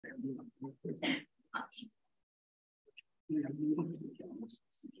So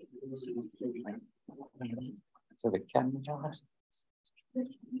the camera.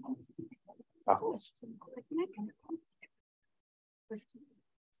 Oh.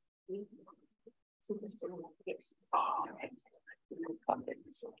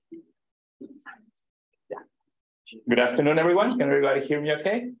 Good afternoon, everyone. Can everybody hear me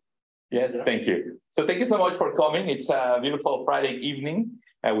okay? Yes, thank you. So thank you so much for coming. It's a beautiful Friday evening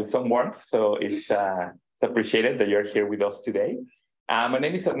with some warmth, so it's appreciated that you're here with us today. My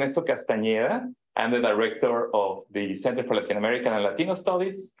name is Ernesto Castañeda. I'm the director of the Center for Latin American and Latino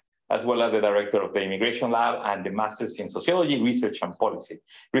Studies, as well as the director of the Immigration Lab and the Masters in Sociology, Research and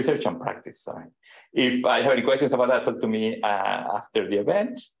Practice. Sorry. If you have any questions about that, talk to me after the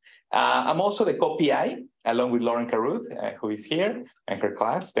event. I'm also the co-PI, along with Lauren Caruth, who is here, and her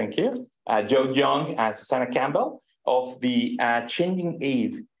class, thank you. Joe Young and Susanna Campbell of the Changing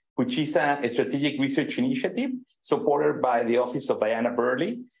Aid, which is a strategic research initiative supported by the Office of Diana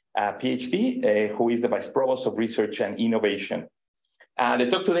Burley, PhD, who is the Vice Provost of Research and Innovation. The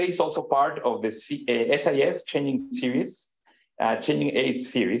talk today is also part of the SIS Changing Aid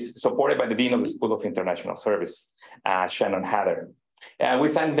series, supported by the Dean of the School of International Service, Shannon Hatter. We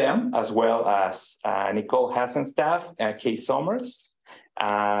thank them, as well as Nicole Hassenstaff, Kay Summers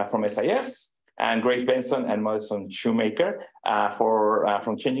from SIS, and Grace Benson and Madison Shoemaker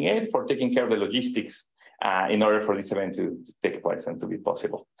from Changing Aid for taking care of the logistics in order for this event to take place and to be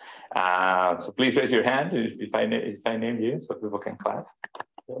possible. So please raise your hand if I name you, so people can clap.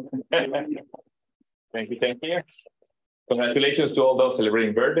 Thank you. Congratulations to all those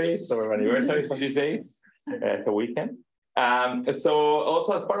celebrating birthdays or anniversaries on these days. It's a weekend. So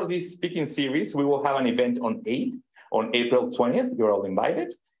also as part of this speaking series, we will have an event on aid on April 20th. You're all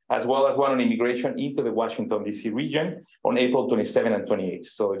invited, as well as one on immigration into the Washington, D.C. region on April 27th and 28th.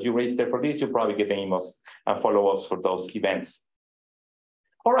 So if you register for this, you'll probably get the emails and follow-ups for those events.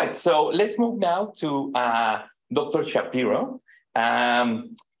 All right, so let's move now to Dr. Shapiro.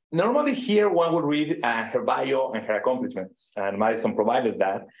 Normally here, one would read her bio and her accomplishments, and Madison provided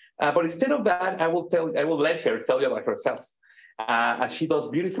that. But instead of that, I will let her tell you about herself, as she does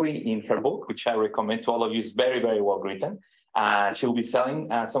beautifully in her book, which I recommend to all of you. It's very, very well written. She'll be selling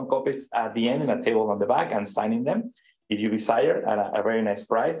some copies at the end in a table on the back and signing them if you desire at a very nice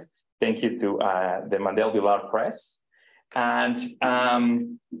price. Thank you to the Mandel Villar Press. And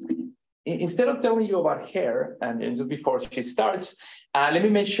instead of telling you about her, and just before she starts, let me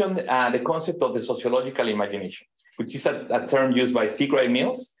mention the concept of the sociological imagination, which is a term used by C. Gray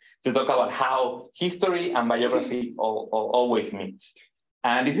Mills to talk about how history and biography always meet.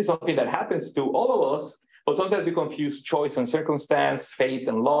 And this is something that happens to all of us, but sometimes we confuse choice and circumstance, fate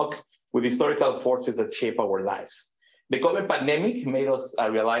and luck with historical forces that shape our lives. The COVID pandemic made us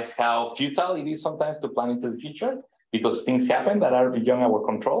realize how futile it is sometimes to plan into the future because things happen that are beyond our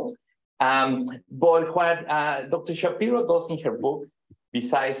control. But what Dr. Shapiro does in her book,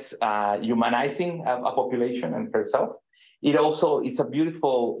 besides humanizing a population and herself, it's a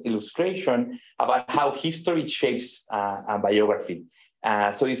beautiful illustration about how history shapes a biography.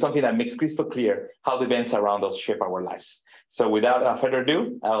 So it's something that makes crystal clear how the events around us shape our lives. So without further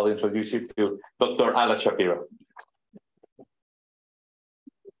ado, I'll introduce you to Dr. Alla Shapiro.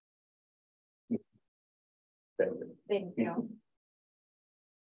 Thank you.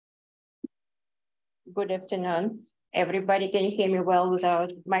 Good afternoon, everybody. Can you hear me well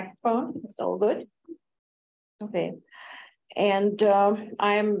without microphone? It's all good? Okay. And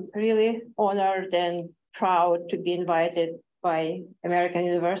I'm really honored and proud to be invited by American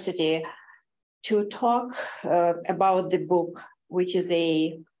University to talk about the book, which is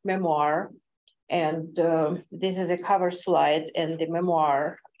a memoir. And this is a cover slide, and the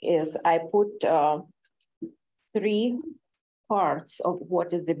memoir is, I put 3 parts of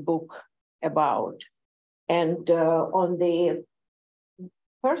what is the book about. And on the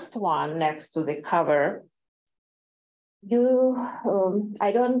first one, next to the cover,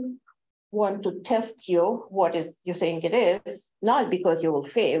 I don't want to test you what you think it is, not because you will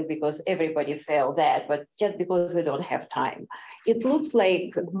fail, because everybody failed that, but just because we don't have time. It looks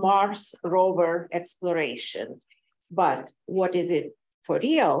like Mars rover exploration, but what is it for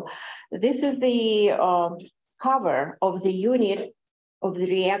real? This is the cover of the unit of the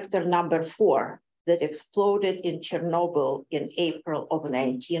reactor number 4 that exploded in Chernobyl in April of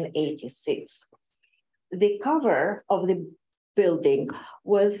 1986. The cover of the building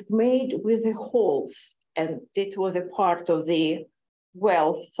was made with the holes, and it was a part of the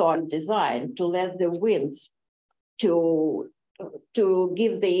well-thought design to let the winds to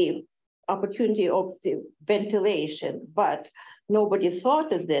give the opportunity of the ventilation, but nobody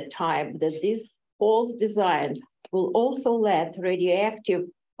thought at that time that this false design will also let radioactive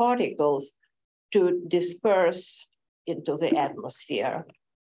particles to disperse into the atmosphere.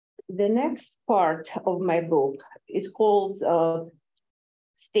 The next part of my book is called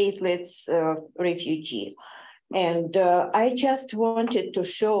Stateless Refugee. And I just wanted to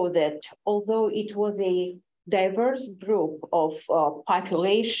show that although it was a diverse group of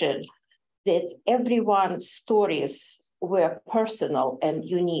population, that everyone's stories were personal and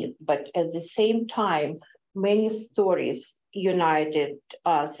unique, but at the same time, many stories united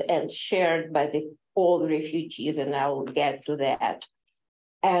us and shared by all refugees, and I will get to that.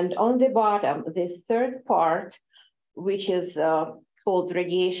 And on the bottom, this third part, which is called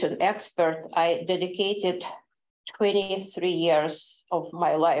Radiation Expert, I dedicated 23 years of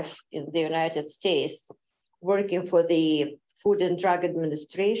my life in the United States, working for the Food and Drug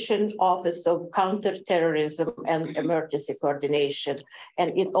Administration, Office of Counterterrorism and Emergency Coordination.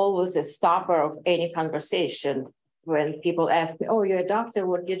 And it always a stopper of any conversation when people ask me, oh, you're a doctor,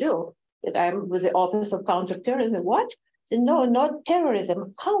 what do you do? And I'm with the Office of Counterterrorism. What? I said, no, not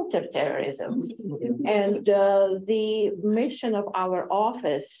terrorism, counterterrorism. And the mission of our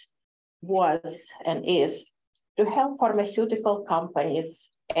office was and is to help pharmaceutical companies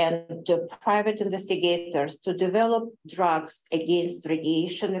and private investigators to develop drugs against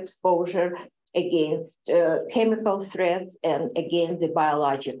radiation exposure, against chemical threats, and against the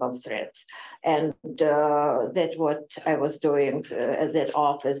biological threats. And that's what I was doing at that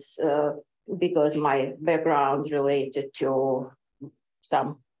office because my background related to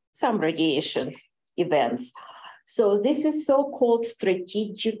some radiation events. So this is so-called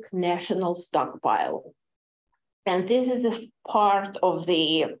strategic national stockpile. And this is a part of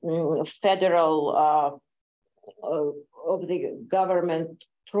the federal, of the government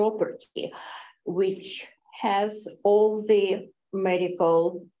property, which has all the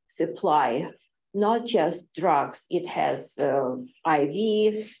medical supply, not just drugs. It has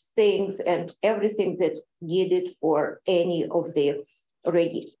IV things and everything that needed for any of the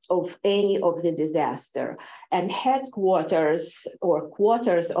disaster. And headquarters or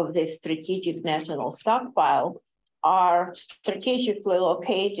quarters of the strategic national stockpile are strategically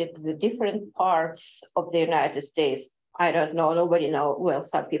located in the different parts of the United States. I don't know, nobody knows. Well,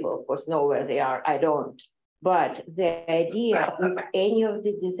 some people, of course, know where they are. I don't. But the idea, if any of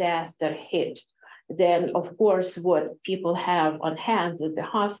the disaster hit, then of course, what people have on hand at the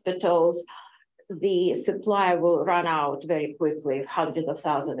hospitals, the supply will run out very quickly if hundreds of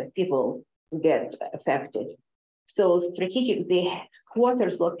thousands of people get affected. So strategic, the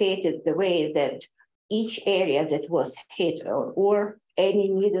quarters located the way that each area that was hit or any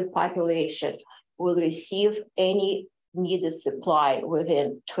needed population will receive any needed supply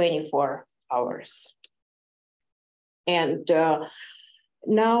within 24 hours. And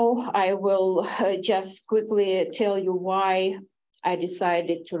now I will just quickly tell you why I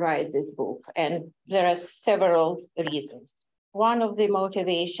decided to write this book. And there are several reasons. One of the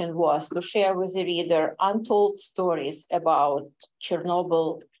motivation was to share with the reader untold stories about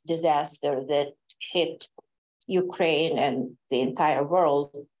Chernobyl disaster that hit Ukraine and the entire world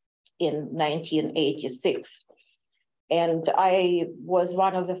in 1986. And I was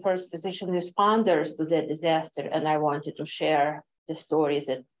one of the first physician responders to the disaster, and I wanted to share the stories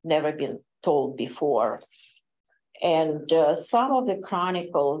that never been told before. And some of the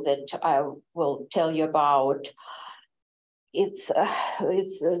chronicles that I will tell you about, it's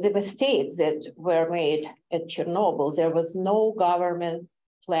the mistakes that were made at Chernobyl. There was no government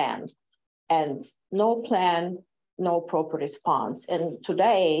plan, and no plan, no proper response. And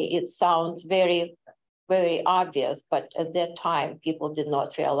today it sounds very, very obvious, but at that time people did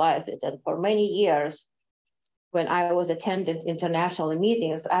not realize it. And for many years, when I was attending international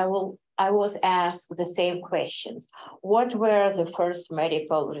meetings, I was asked the same questions. What were the first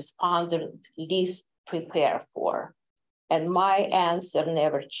medical responders least prepared for? And my answer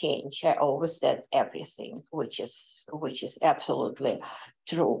never changed. I always said everything, which is absolutely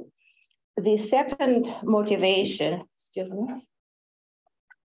true. The second motivation,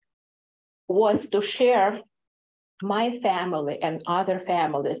 was to share my family and other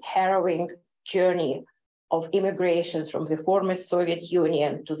families' harrowing journey of immigration from the former Soviet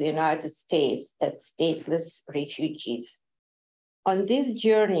Union to the United States as stateless refugees. On this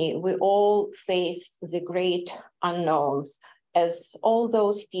journey, we all faced the great unknowns as all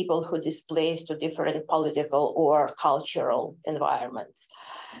those people who displaced to different political or cultural environments.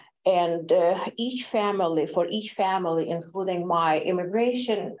 And for each family, including my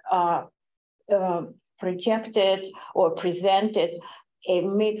immigration, projected or presented a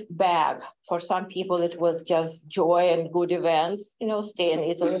mixed bag. For some people, it was just joy and good events. You know, stay in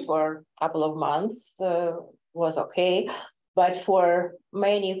Italy for a couple of months was okay. But for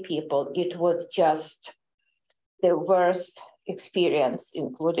many people, it was just the worst experience,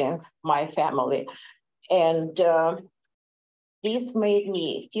 including my family. And this made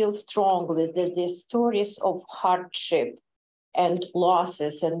me feel strongly that the stories of hardship and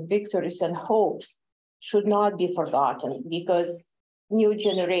losses and victories and hopes should not be forgotten, because new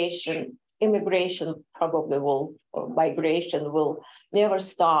generation immigration probably will, or migration will never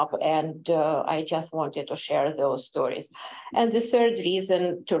stop. And I just wanted to share those stories. And the third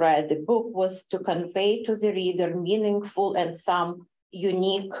reason to write the book was to convey to the reader meaningful and some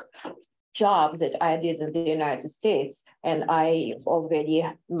unique job that I did in the United States. And I already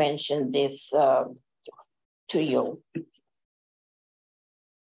mentioned this to you.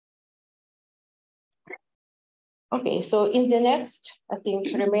 Okay, so in the next, I think,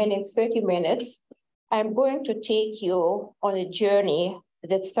 remaining 30 minutes, I'm going to take you on a journey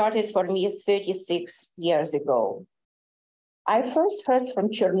that started for me 36 years ago. I first heard from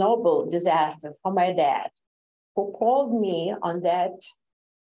Chernobyl disaster from my dad, who called me on that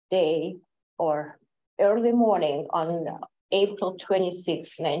day or early morning on April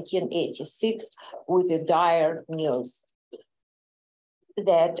 26, 1986, with the dire news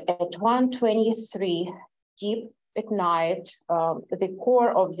that at 1:23 deep at night, the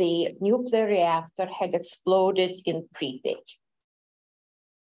core of the nuclear reactor had exploded in Pripyat.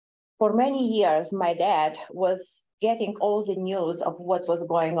 For many years, my dad was getting all the news of what was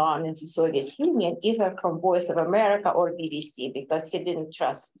going on in the Soviet Union, either from Voice of America or BBC, because he didn't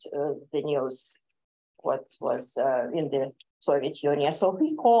trust the news, what was in the Soviet Union. So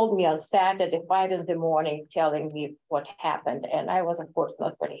he called me on Saturday, 5 in the morning, telling me what happened. And I was, of course,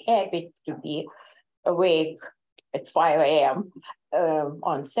 not very happy to be awake at 5 a.m.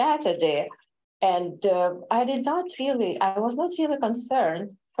 On Saturday. And I was not really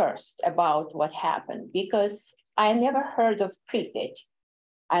concerned first about what happened, because I never heard of Pripyat.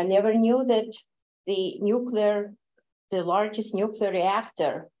 I never knew that the largest nuclear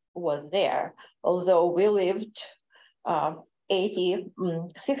reactor was there, although we lived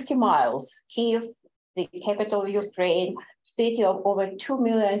 60 miles. Kiev, the capital of Ukraine, city of over 2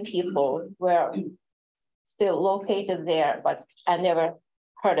 million people, were still located there, but I never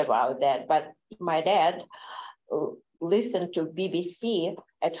heard about that. But my dad listened to BBC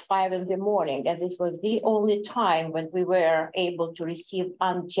at 5 in the morning, and this was the only time when we were able to receive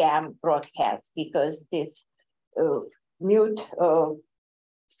unjammed broadcasts, because these mute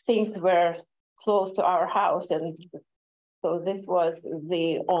things were close to our house, and so this was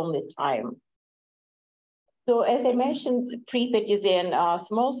the only time. So as I mentioned, Pripyat is in a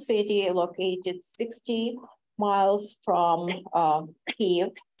small city located 60 miles from Kiev.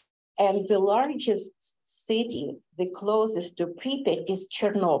 And the largest city, the closest to Pripyat, is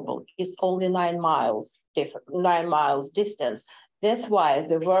Chernobyl. It's only 9 miles distance. That's why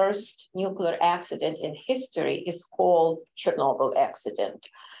the worst nuclear accident in history is called Chernobyl accident.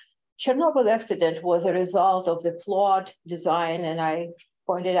 Chernobyl accident was a result of the flawed design, and I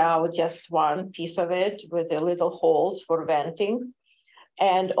pointed out just one piece of it with the little holes for venting,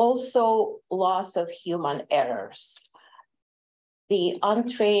 and also loss of human errors. The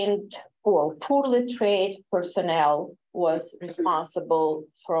untrained or poorly trained personnel was responsible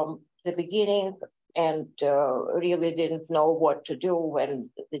from the beginning and really didn't know what to do when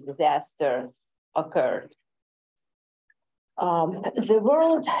the disaster occurred.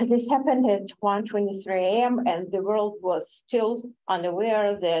 This happened at 1:23 a.m. and the world was still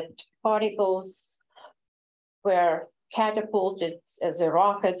unaware that particles were catapulted as a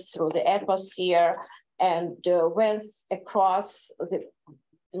rockets through the atmosphere and went across the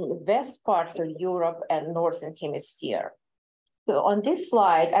west part of Europe and Northern Hemisphere. So on this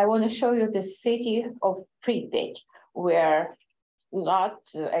slide, I want to show you the city of Pripyat, where not,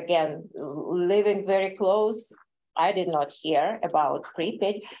 again, living very close, I did not hear about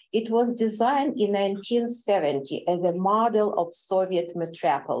Pripyat. It was designed in 1970 as a model of Soviet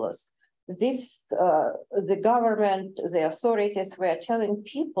metropolis. The government, the authorities were telling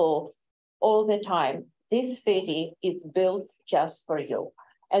people all the time, this city is built just for you.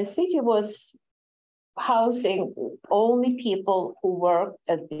 And city was housing only people who worked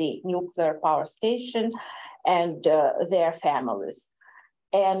at the nuclear power station and their families.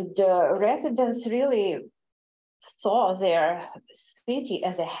 And residents really saw their city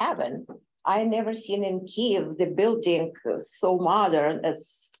as a heaven. I never seen in Kiev the building so modern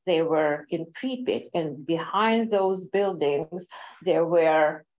as they were in Pripyat. And behind those buildings, there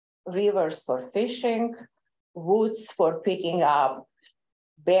were rivers for fishing, woods for picking up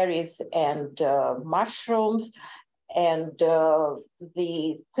berries and mushrooms. And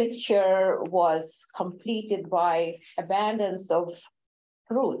the picture was completed by abundance of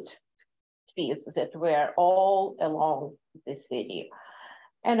fruit trees that were all along the city.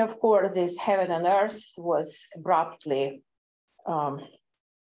 And of course, this heaven and earth was abruptly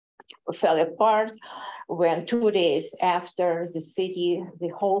fell apart when 2 days after the city, the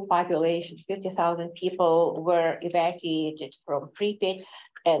whole population, 50,000 people, were evacuated from Pripyat,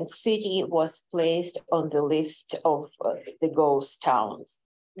 and city was placed on the list of the ghost towns.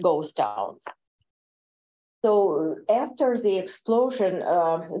 So after the explosion,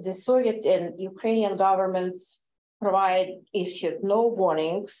 the Soviet and Ukrainian governments issued no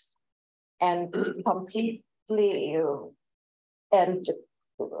warnings and completely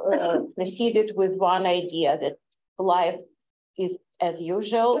proceeded with one idea that life is as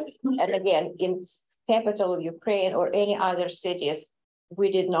usual. And again, in capital of Ukraine or any other cities,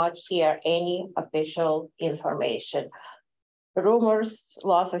 we did not hear any official information. Rumors,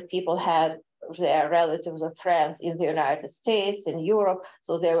 lots of people had their relatives or friends in the United States, in Europe,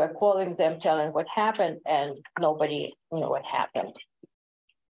 so they were calling them, telling what happened, and nobody knew what happened.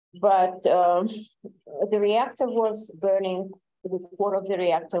 But the reactor was burning, the core of the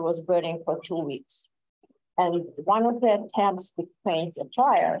reactor was burning for 2 weeks. And one of the attempts to quench the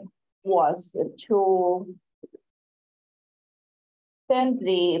fire was to send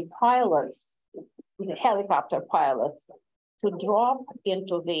the pilots, the helicopter pilots, to drop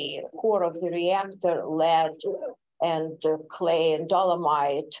into the core of the reactor lead and clay and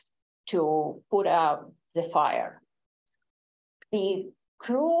dolomite to put out the fire. The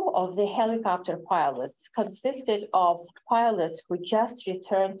crew of the helicopter pilots consisted of pilots who just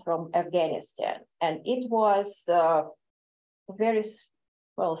returned from Afghanistan. And it was very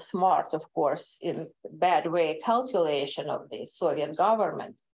smart, of course, in a bad way, calculation of the Soviet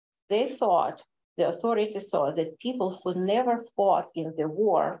government. They thought, the authorities thought that people who never fought in the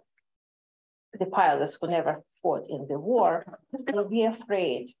war, the pilots who never fought in the war, would be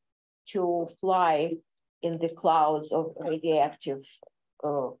afraid to fly in the clouds of radioactive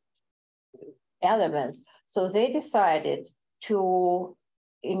elements. So they decided to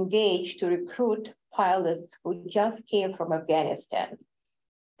engage, to recruit pilots who just came from Afghanistan.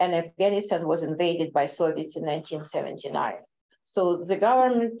 And Afghanistan was invaded by Soviets in 1979. So the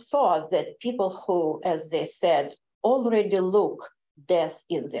government thought that people who, as they said, already look death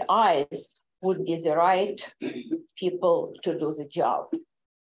in the eyes would be the right people to do the job.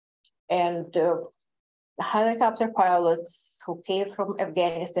 And helicopter pilots who came from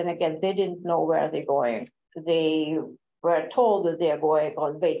Afghanistan, again, they didn't know where they're going. They were told that they're going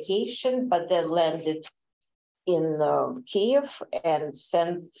on vacation, but then landed in Kiev and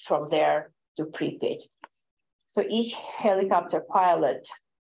sent from there to Pripyat. So each helicopter pilot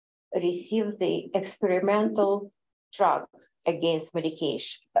received the experimental drug against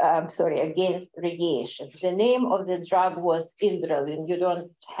against radiation. The name of the drug was Indralin. You don't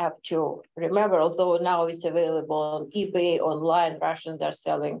have to remember, although now it's available on eBay, online. Russians are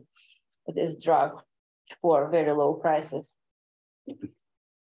selling this drug for very low prices.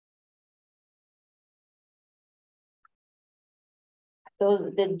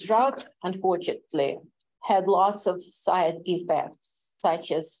 So the drug, unfortunately, had lots of side effects,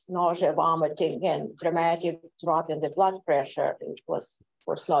 such as nausea, vomiting, and dramatic drop in the blood pressure. It was, of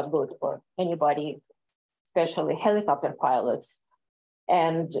course, not good for anybody, especially helicopter pilots.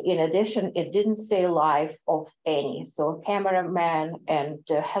 And in addition, it didn't save life of any. So cameramen and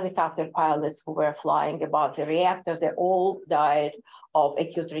helicopter pilots who were flying above the reactors, they all died of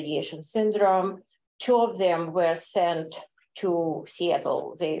acute radiation syndrome. 2 of them were sent to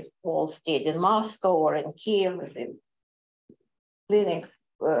Seattle. They all stayed in Moscow or in Kiev, the clinics,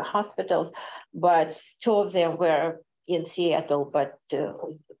 hospitals, but 2 of them were in Seattle, but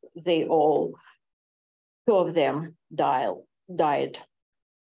 2 of them died.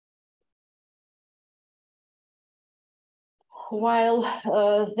 While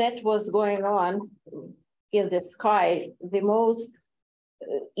that was going on in the sky, the most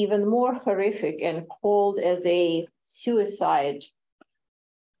even more horrific and called as a suicide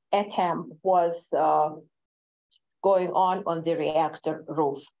attempt was going on the reactor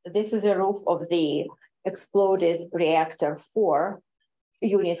roof. This is a roof of the exploded reactor 4,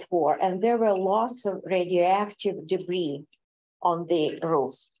 unit 4, and there were lots of radioactive debris on the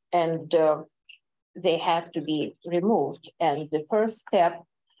roof, and they have to be removed. And the first step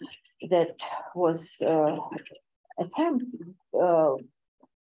that was attempted,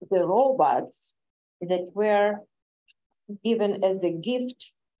 the robots that were given as a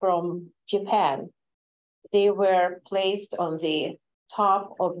gift from Japan, they were placed on the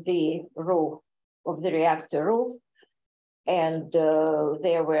top of the roof, of the reactor roof, and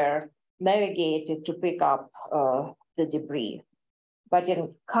they were navigated to pick up the debris. But in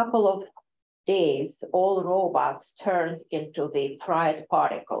a couple of days, all robots turned into the fried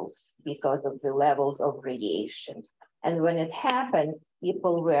particles because of the levels of radiation. And when it happened,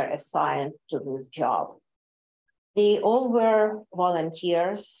 people were assigned to this job. They all were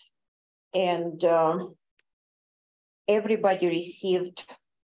volunteers, and everybody received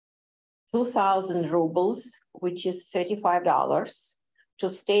 2,000 rubles, which is $35, to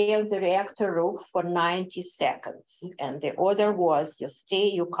stay on the reactor roof for 90 seconds. And the order was you stay,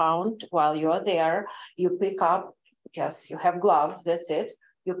 you count while you're there, you pick up, you have gloves, that's it.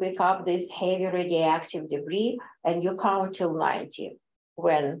 You pick up this heavy radioactive debris and you count till 90.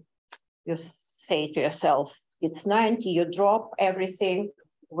 When you say to yourself, it's 90, you drop everything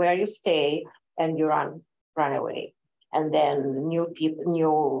where you stay and you run away. And then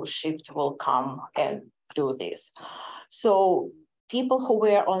new shift will come and do this. So people who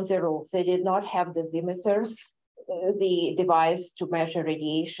were on the roof, they did not have dosimeters, the device to measure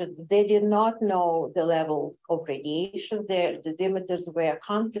radiation. They did not know the levels of radiation. Their dosimeters were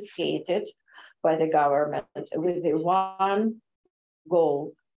confiscated by the government with the one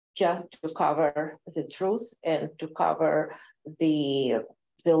goal, just to cover the truth and to cover the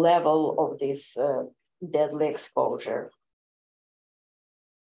level of this deadly exposure.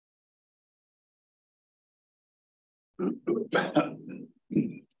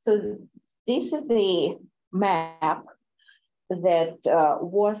 So this is the map that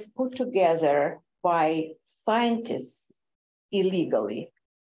was put together by scientists illegally.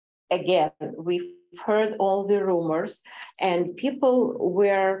 Again, we've heard all the rumors, and people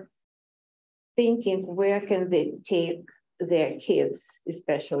were thinking, where can they take their kids,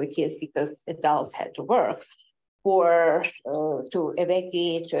 especially kids, because adults had to work, or to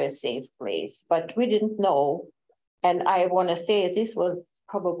evacuate to a safe place. But we didn't know. And I want to say this was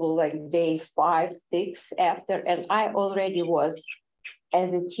probably like day 5, 6 after, and I already was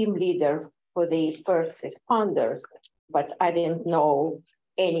as a team leader for the first responders, but I didn't know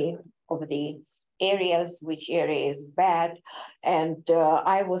any of these areas, which area is bad. And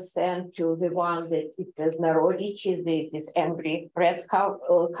I was sent to the one that it says Narodici, this angry red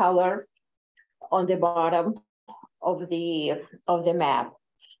color on the bottom of the map.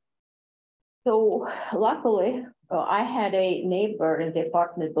 So luckily, I had a neighbor in the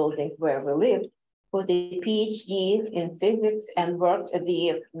apartment building where we lived who did a PhD in physics and worked at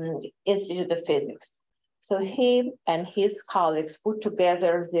the Institute of Physics. So he and his colleagues put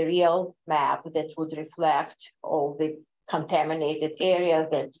together the real map that would reflect all the contaminated areas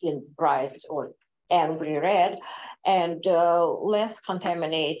that in bright or angry red and less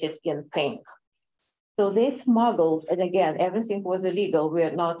contaminated in pink. So they smuggled, and again, everything was illegal. We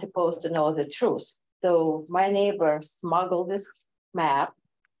are not supposed to know the truth. So my neighbor smuggled this map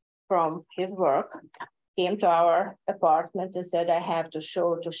from his work, came to our apartment and said, I have to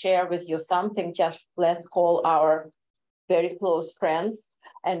share with you something, just let's call our very close friends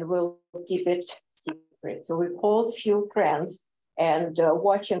and we'll keep it secret. So we called few friends and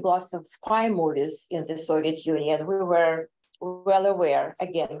watching lots of spy movies in the Soviet Union, we were well aware,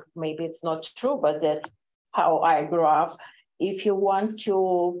 again, maybe it's not true, but that's how I grew up. If you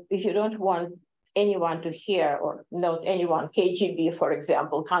don't want anyone to hear, or not anyone, KGB, for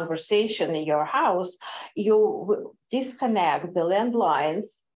example, conversation in your house, you disconnect the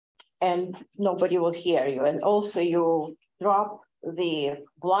landlines and nobody will hear you. And also you drop the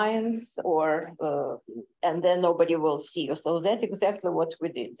blinds and then nobody will see you. So that's exactly what we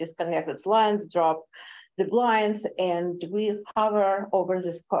did. Disconnected lines, drop the blinds, and we hover over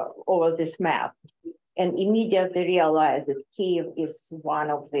this map and immediately realize that Kiev is one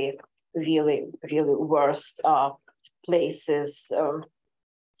of the really, really worst places. So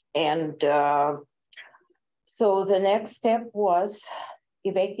the next step was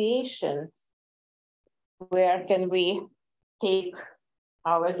evacuation. Where can we take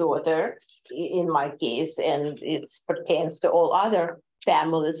our daughter, in my case, and it pertains to all other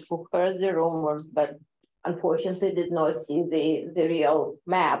families who heard the rumors, but unfortunately did not see the real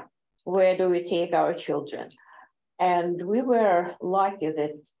map. Where do we take our children? And we were lucky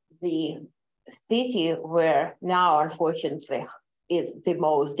that the city where now, unfortunately, is the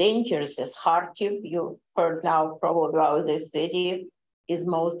most dangerous is Kharkiv. You heard now probably about this city is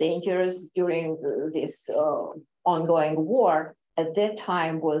most dangerous during this ongoing war. At that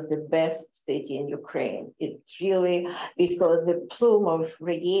time was the best city in Ukraine. It's really because the plume of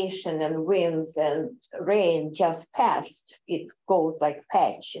radiation and winds and rain just passed. It goes like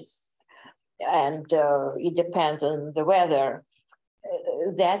patches and it depends on the weather.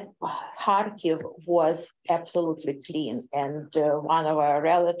 that Kharkiv was absolutely clean. And one of our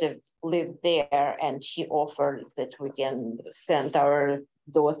relatives lived there, and she offered that we can send our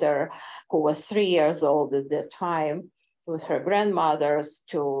daughter, who was 3 years old at the time, with her grandmothers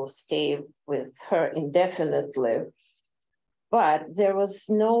to stay with her indefinitely. But there was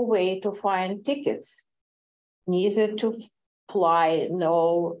no way to find tickets, neither to fly,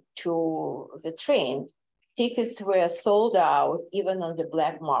 nor to the train. Tickets were sold out, even on the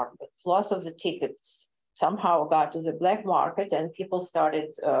black market. Lots of the tickets somehow got to the black market, and people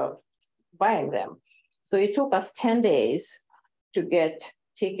started buying them. So it took us 10 days to get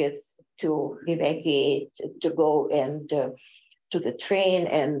tickets to evacuate, to go and to the train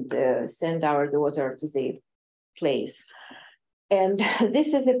and send our daughter to the place. And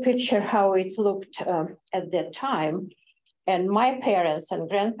this is a picture how it looked at that time. And my parents and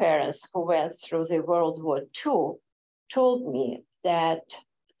grandparents who went through the World War II told me that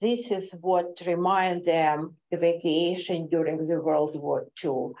this is what reminded them evacuation during the World War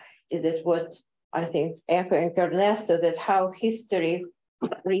II. Is it what I think echoing Ernesto, that how history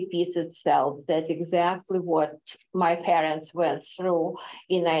repeats itself. That's exactly what my parents went through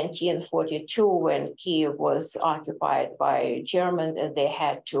in 1942 when Kiev was occupied by Germans and they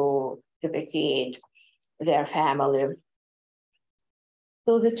had to evacuate their family.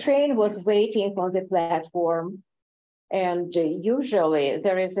 So the train was waiting on the platform, and usually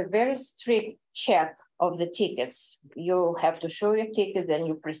there is a very strict check of the tickets. You have to show your ticket, then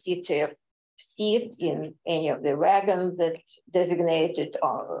you proceed to your seat in any of the wagons that designated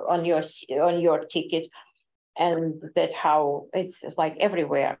on your ticket, and that how it's like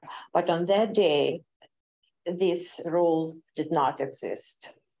everywhere. But on that day, this rule did not exist.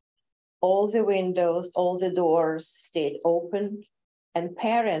 All the windows, all the doors stayed open, and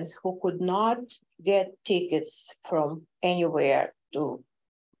parents who could not get tickets from anywhere to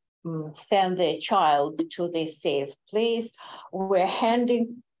send their child to the safe place were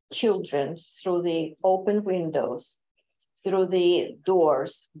handing children through the open windows, through the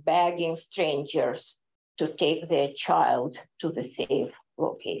doors, begging strangers to take their child to the safe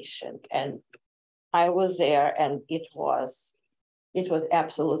location. And I was there, and it was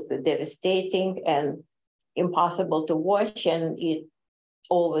absolutely devastating and impossible to watch, and it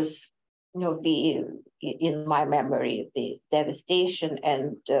always be in my memory, the devastation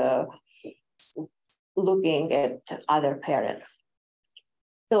and looking at other parents.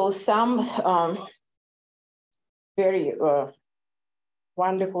 So some very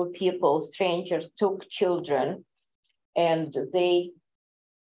wonderful people, strangers, took children and they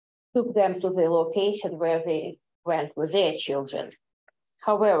took them to the location where they went with their children.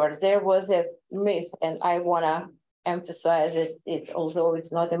 However, there was a myth, and I want to emphasize it, although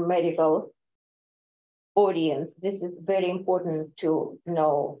it's not a medical audience, this is very important to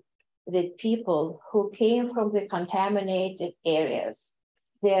know, that people who came from the contaminated areas,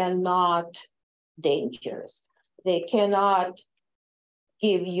 they are not dangerous. They cannot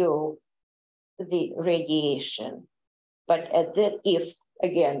give you the radiation. But at that, if,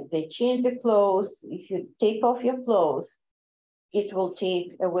 again, they change the clothes, if you take off your clothes, it will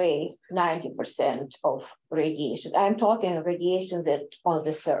take away 90% of radiation. I'm talking radiation that on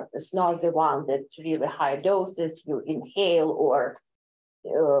the surface, not the one that really high doses you inhale or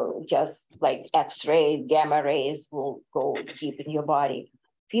just like X-ray, gamma rays will go deep in your body.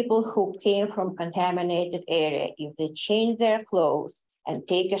 People who came from contaminated area, if they change their clothes and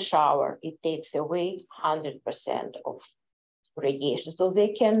take a shower, it takes away 100% of radiation. So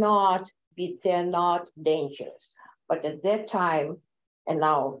they cannot be, they're not dangerous. But at that time, and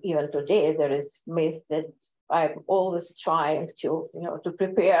now even today, there is myth that I'm always trying to, to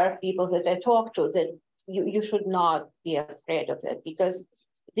prepare people that I talk to that you should not be afraid of that, because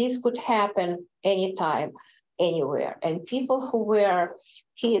this could happen anytime, anywhere. And people who were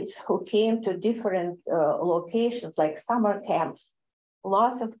kids who came to different locations, like summer camps,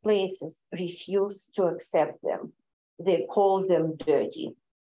 lots of places refused to accept them. They called them dirty.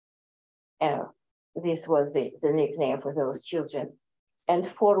 This was the nickname for those children.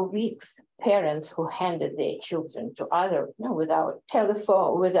 And for weeks, parents who handed their children to other, without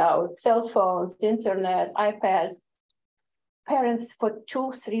telephone, without cell phones, internet, iPads, parents for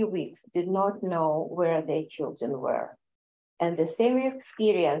 2-3 weeks did not know where their children were. And the same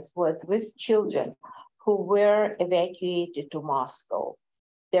experience was with children who were evacuated to Moscow.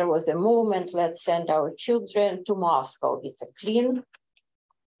 There was a movement, let's send our children to Moscow. It's a clean,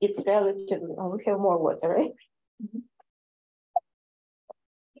 it's relatively, we have more water, right?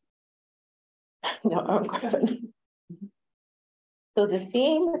 No, I'm good. So the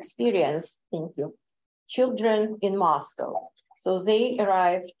same experience, thank you, children in Moscow, So they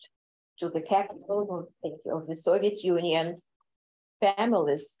arrived to the capital of the Soviet Union.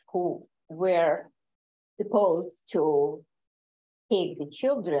 Families who were supposed to take the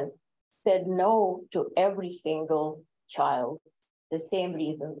children said no to every single child. The same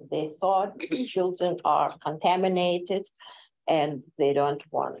reason they thought the children are contaminated and they don't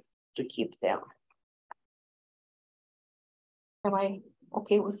want to keep them. Am I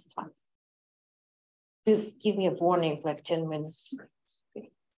okay with time? Just give me a warning, like 10 minutes.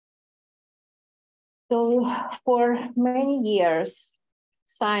 So for many years,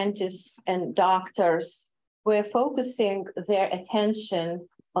 scientists and doctors were focusing their attention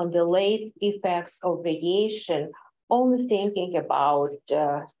on the late effects of radiation, only thinking about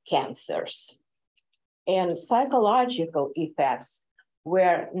cancers. And psychological effects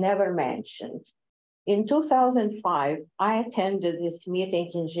were never mentioned. In 2005, I attended this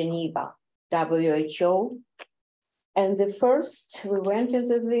meeting in Geneva, WHO, and we went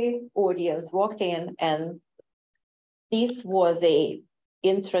into the audience, walked in, and this was the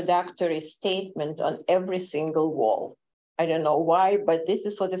introductory statement on every single wall. I don't know why, but this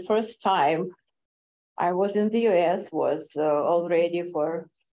is for the first time. I was in the US, was already for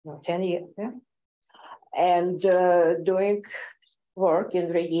 10 years, yeah? And doing work in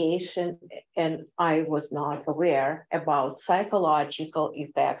radiation, and I was not aware about psychological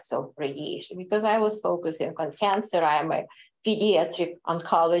effects of radiation because I was focusing on cancer. I'm a pediatric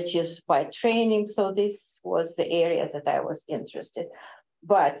oncologist by training, so this was the area that I was interested.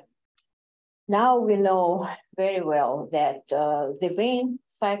 But now we know very well that the main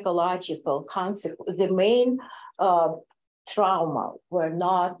psychological consequence, the main trauma were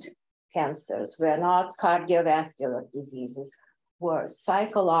not cancers, were not cardiovascular diseases, were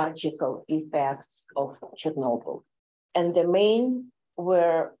psychological effects of Chernobyl. And the main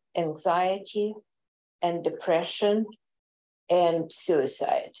were anxiety and depression and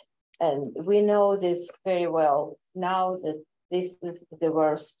suicide. And we know this very well now that this is the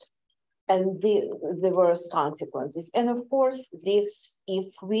worst and the worst consequences. And of course, this,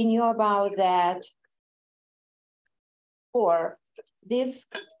 if we knew about that, or this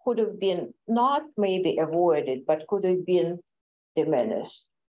could have been not maybe avoided, but could have been diminished.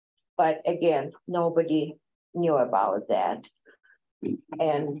 But again, nobody knew about that.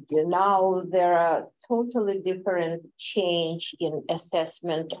 And now there are totally different change in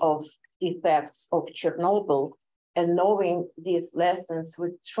assessment of effects of Chernobyl. And knowing these lessons, we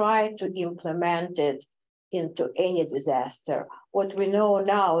try to implement it into any disaster. What we know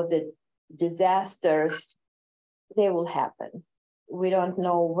now that disasters, they will happen. We don't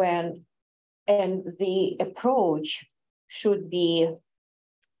know when, and the approach should be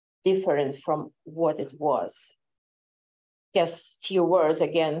different from what it was. Just few words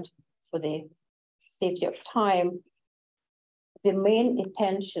again for the sake of time. The main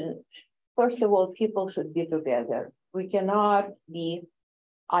attention, first of all, people should be together. We cannot be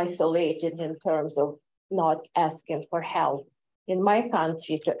isolated in terms of not asking for help. In my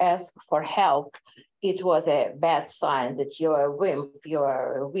country, to ask for help, it was a bad sign that you're a wimp,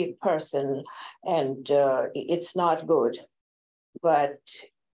 you're a weak person, and it's not good. But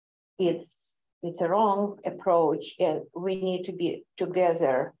it's a wrong approach, and we need to be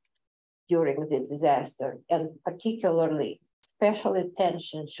together during the disaster. And particularly, special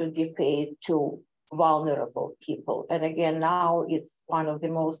attention should be paid to vulnerable people. And again, now it's one of the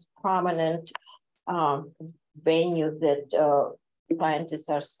most prominent venues that scientists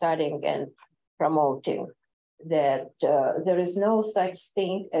are studying and promoting, that there is no such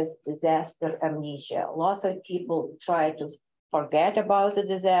thing as disaster amnesia. Lots of people try to forget about the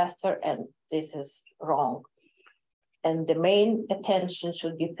disaster, and this is wrong. And the main attention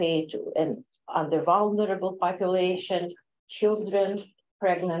should be paid to an under vulnerable population, children,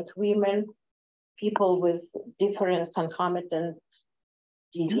 pregnant women, people with different concomitant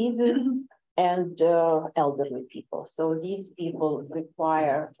diseases, and elderly people. So these people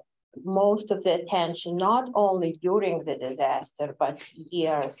require most of the attention, not only during the disaster, but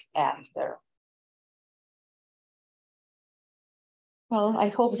years after. Well, I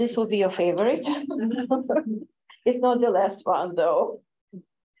hope this will be your favorite. It's not the last one, though.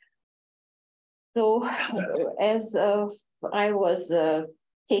 So as I was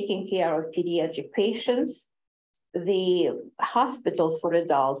taking care of pediatric patients, the hospitals for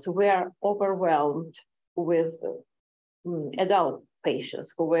adults were overwhelmed with adult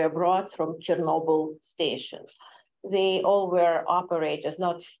patients who were brought from Chernobyl stations. They all were operators,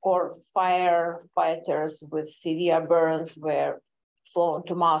 not or firefighters with severe burns were flown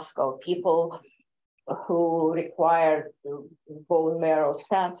to Moscow. People who required bone marrow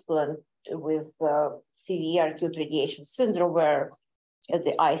transplant with severe acute radiation syndrome were at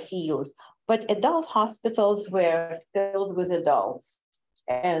the ICUs. But adult hospitals were filled with adults,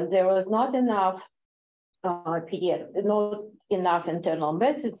 and there was not enough not enough internal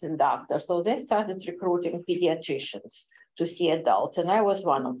medicine doctors. So they started recruiting pediatricians to see adults, and I was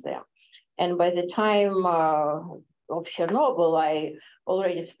one of them. And by the time of Chernobyl, I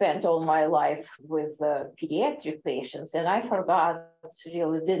already spent all my life with pediatric patients, and I forgot,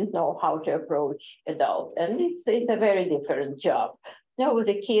 really didn't know how to approach adult. And it's a very different job. Now with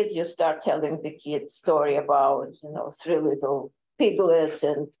the kids, you start telling the kids story about, three little piglets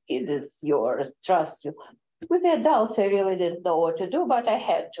and it is yours, trust you. With the adults, I really didn't know what to do, but I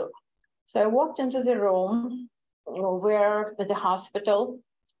had to. So I walked into the room where at the hospital,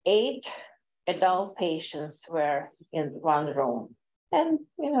 8 adult patients were in one room. And,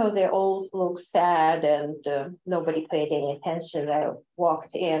 they all looked sad and nobody paid any attention. I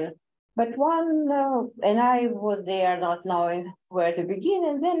walked in, but one, and I was there not knowing where to begin.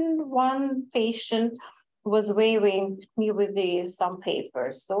 And then one patient was waving me with some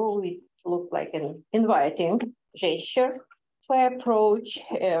papers. So it looked like an inviting gesture. So I approached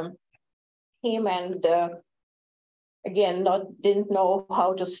him and again, didn't know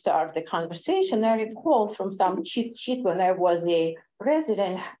how to start the conversation. I recall from some cheat sheet when I was a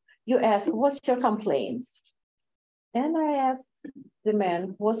resident, you asked, what's your complaints? And I asked the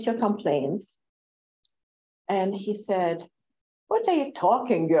man, what's your complaints? And he said, what are you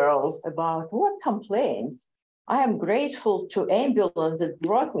talking, girl, about? What complaints? I am grateful to ambulance that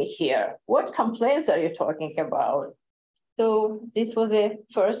brought me here. What complaints are you talking about? So this was a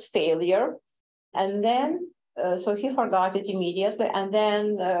first failure. And then, so he forgot it immediately and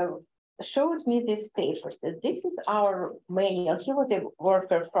then showed me this paper. So this is our manual. He was a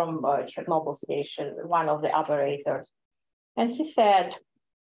worker from Chernobyl station, one of the operators. And he said,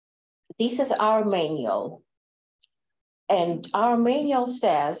 this is our manual. And our manual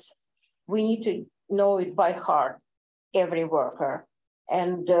says we need to know it by heart, every worker.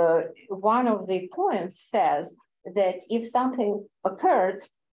 And one of the points says that if something occurred,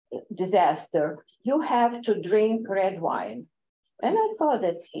 disaster, you have to drink red wine. And I thought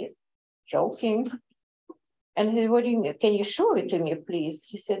that he's joking. And he said, what do you mean? Can you show it to me, please?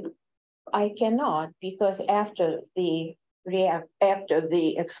 He said, I cannot, because after the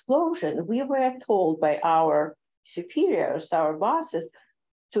explosion, we were told by our superiors, our bosses,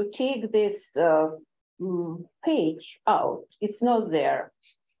 to take this page out. It's not there.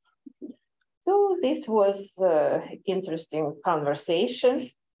 So this was an interesting conversation.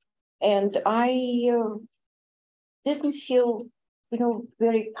 And I didn't feel,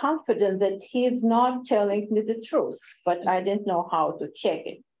 very confident that he's not telling me the truth, but I didn't know how to check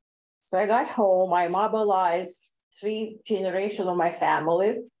it. So I got home, I mobilized 3 generations of my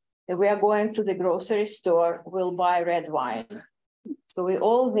family. And we are going to the grocery store, we'll buy red wine. So we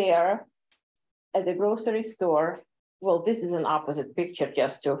all there at the grocery store. Well, this is an opposite picture,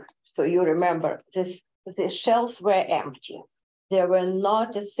 just so you remember. The shelves were empty. There were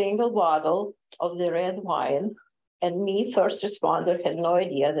not a single bottle of the red wine. And me, first responder, had no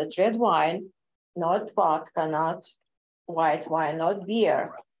idea that red wine, not vodka, not white wine, not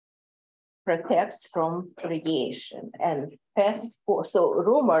beer, protects from radiation. And so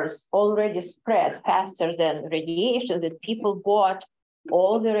rumors already spread faster than radiation that people bought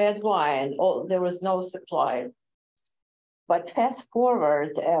all the red wine, there was no supply. But fast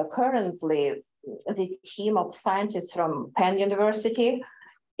forward, currently, the team of scientists from Penn University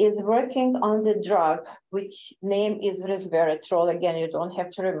is working on the drug, which name is resveratrol. Again, you don't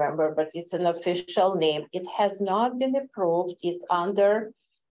have to remember, but it's an official name. It has not been approved. It's under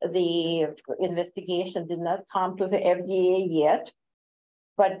the investigation, did not come to the FDA yet.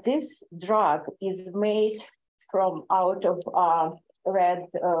 But this drug is made out of red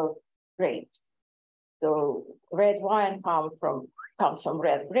grapes. So red wine comes from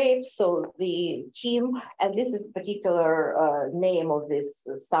red grapes. So the team, and this is particular name of this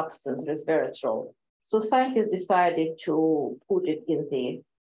substance, resveratrol. So scientists decided to put it in the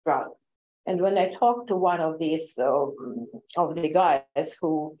drug. And when I talked to one of these of the guys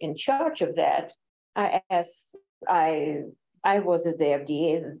who in charge of that, I asked, I was at the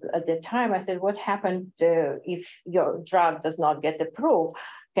FDA at the time. I said, what happened if your drug does not get approved?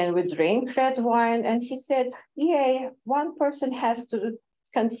 Can we drink red wine? And he said, yeah, one person has to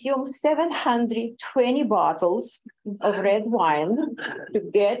consume 720 bottles of red wine to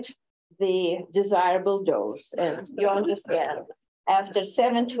get the desirable dose. And you understand, after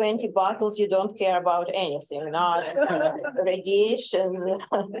 720 bottles, you don't care about anything, not radiation,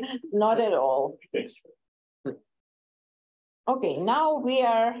 not at all. Okay, now we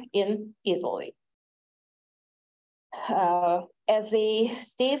are in Italy. As a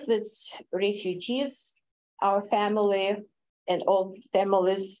state that's refugees, our family and all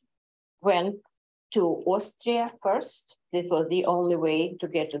families went to Austria first. This was the only way to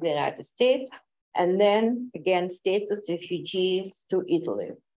get to the United States. And then again, stateless refugees to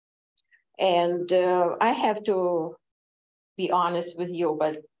Italy. And I have to be honest with you,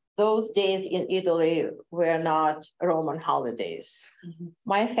 but those days in Italy were not Roman holidays. Mm-hmm.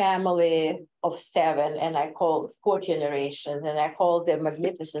 My family of 7, and I called 4 generations, and I called them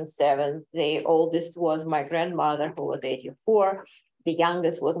Magnificent 7. The oldest was my grandmother, who was 84. The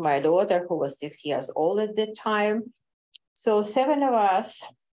youngest was my daughter, who was 6 years old at the time. So 7 of us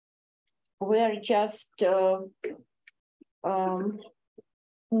were just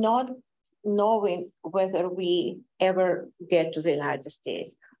not knowing whether we ever get to the United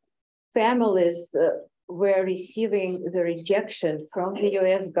States. Families were receiving the rejection from the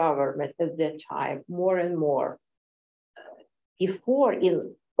US government at that time more and more. Before,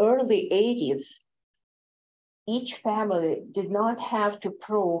 in early 80s, each family did not have to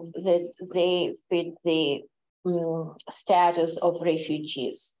prove that they fit the status of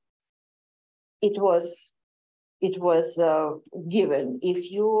refugees. It was given. If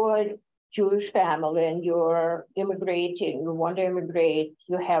you are Jewish family and you're immigrating, you want to immigrate,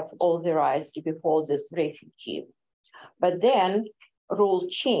 you have all the rights to be called as refugee. But then rule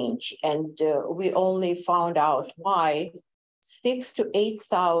changed, and we only found out why 6,000 to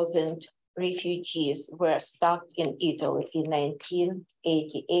 8,000 refugees were stuck in Italy in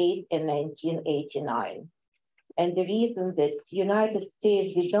 1988 and 1989. And the reason that the United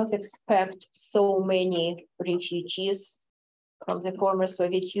States did not expect so many refugees from the former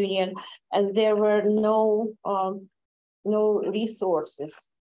Soviet Union, and there were no resources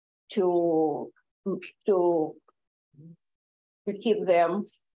to keep them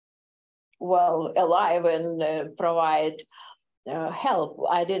well alive and provide help.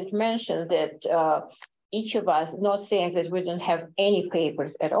 I didn't mention that each of us, not saying that we didn't have any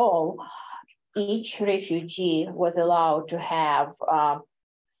papers at all, each refugee was allowed to have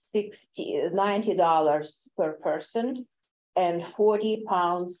 $90 per person and 40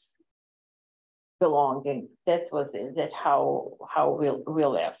 pounds belonging. That was it. That's how we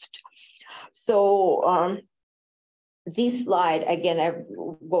left. So this slide, again, I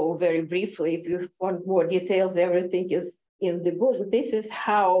go very briefly. If you want more details, everything is in the book. This is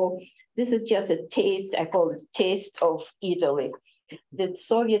just a taste, I call it taste of Italy. The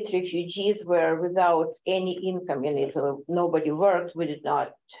Soviet refugees were without any income in Italy. Nobody worked. We did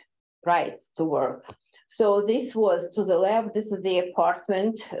not right to work. So this was to the left. This is the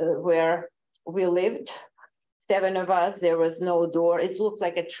apartment where we lived. 7 of us. There was no door. It looked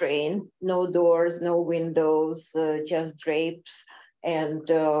like a train. No doors, no windows, just drapes. And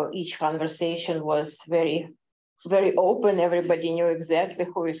each conversation was very, very open. Everybody knew exactly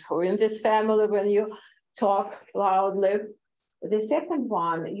who is who in this family when you talk loudly. The second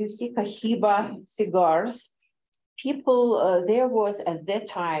one, you see Cohiba cigars. People, there was at that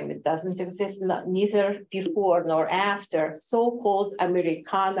time, it doesn't exist neither before nor after, so-called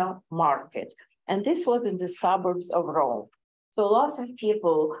Americana market. And this was in the suburbs of Rome. So lots of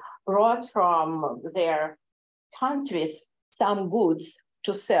people brought from their countries some goods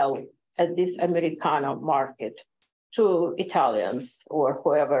to sell at this Americana market to Italians or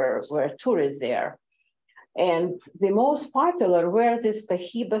whoever were tourists there. And the most popular were these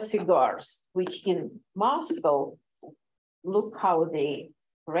Cohiba cigars, which in Moscow, look how they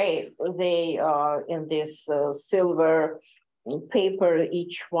in this silver paper,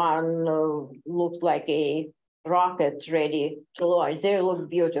 each one looked like a rocket ready to launch. They look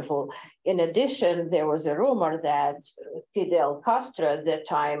beautiful. In addition, there was a rumor that Fidel Castro at that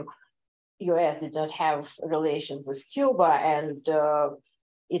time, US did not have relations with Cuba, and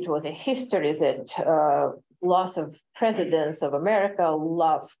it was a history that lots of presidents of America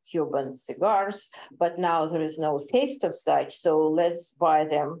love Cuban cigars, but now there is no taste of such, so let's buy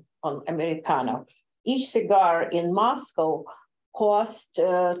them on Americana. Each cigar in Moscow cost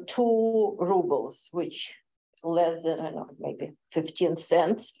 2 rubles, which less than, I don't know, maybe 15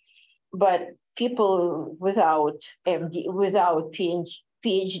 cents. But people without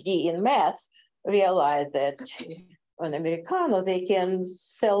PhD in math realize that on Americano, they can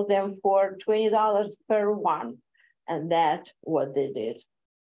sell them for $20 per one. And that's what they did.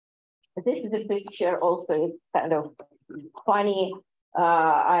 This is a picture also, it's kind of funny.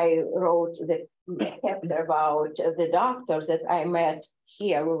 I wrote the chapter about the doctors that I met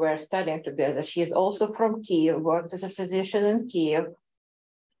here. We were studying together. She's also from Kiev, worked as a physician in Kiev.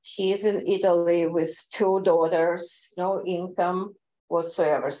 She's in Italy with 2 daughters, no income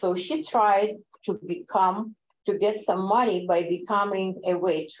whatsoever. So she tried to get some money by becoming a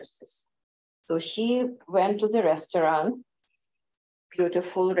waitress. So she went to the restaurant,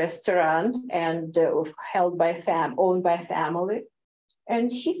 beautiful restaurant, and owned by family.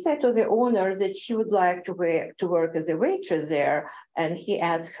 And she said to the owner that she would like to work as a waitress there. And he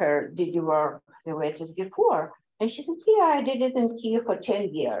asked her, did you work as a waitress before? And she said, yeah, I did it in Kiev for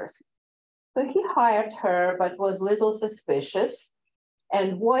 10 years. So he hired her, but was a little suspicious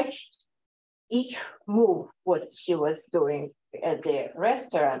and watched each move, what she was doing at the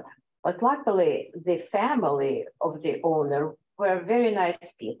restaurant. But luckily, the family of the owner were very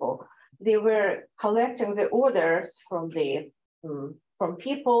nice people. They were collecting the orders from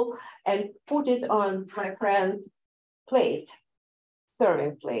people and put it on my friend's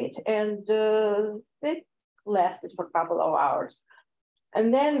serving plate. And it lasted for a couple of hours.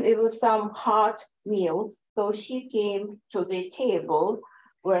 And then it was some hot meals. So she came to the table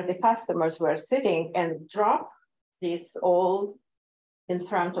where the customers were sitting and dropped this all in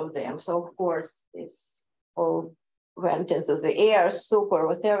front of them. So of course, this all went into the air, soup or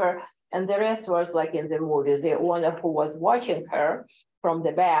whatever. And the rest was like in the movie. The owner who was watching her from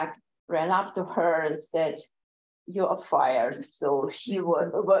the back ran up to her and said, you are fired. So she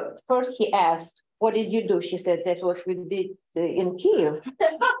was, but first he asked, what did you do? She said, that's what we did in Kiev.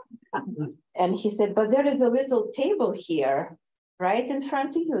 And he said, but there is a little table here, right in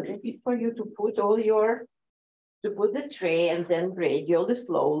front of you. This is for you to put put the tray and then gradually,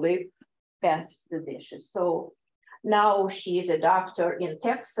 slowly pass the dishes. So now she's a doctor in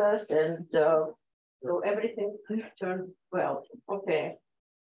Texas, and so everything turned well. Okay.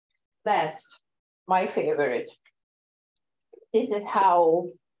 Last, my favorite. This is how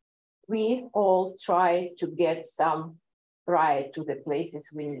we all try to get some ride to the places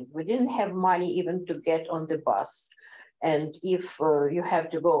we need. We didn't have money even to get on the bus. And if you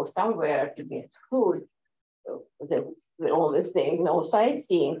have to go somewhere to get food, that's the only thing, no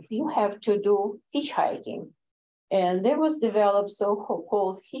sightseeing, you have to do hitchhiking. And there was developed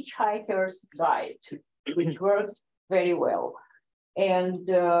so-called hitchhiker's guide, which worked very well. And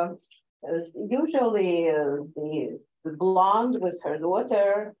usually the blonde with her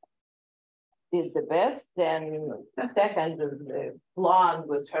daughter did the best. Then second, the blonde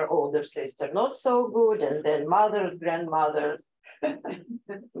with her older sister, not so good. And then mother's grandmother,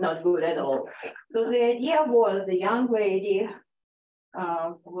 not good at all. So the idea was the young lady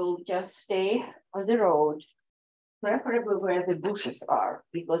will just stay on the road, preferably where the bushes are,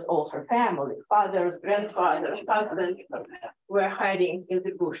 because all her family, fathers, grandfathers, husbands, were hiding in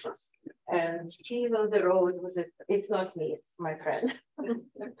the bushes. And she's on the road with this, it's not me, it's my friend.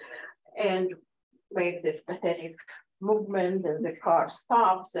 And make this pathetic movement, and the car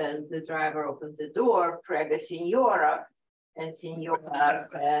stops, and the driver opens the door, prega signora, and signora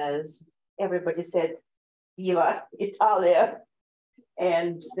says, everybody said, Viva Italia.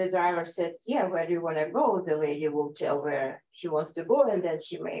 And the driver said, yeah, where do you want to go? The lady will tell where she wants to go. And then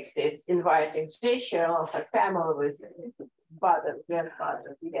she makes this inviting gesture of her family with father,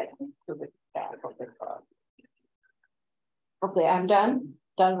 grandfather, getting to the back of the car. Okay, I'm done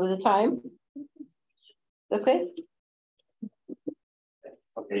with the time. Okay.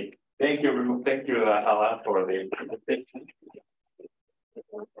 Okay, thank you, Alla, for the presentation.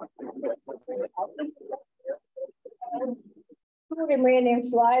 Remaining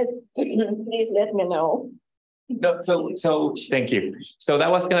slides, please let me know. No, so thank you. So that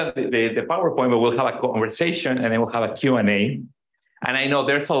was kind of the PowerPoint, but we'll have a conversation and then we'll have a Q&A. And I know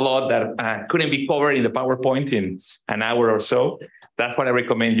there's a lot that couldn't be covered in the PowerPoint in an hour or so. That's why I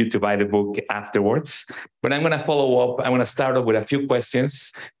recommend you to buy the book afterwards. But I'm going to follow up. I'm going to start off with a few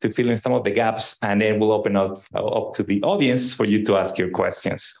questions to fill in some of the gaps, and then we'll open up to the audience for you to ask your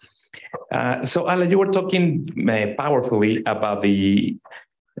questions. So, Alla, you were talking powerfully about the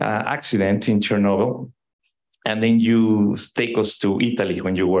accident in Chernobyl, and then you take us to Italy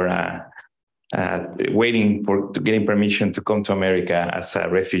when you were waiting to getting permission to come to America as a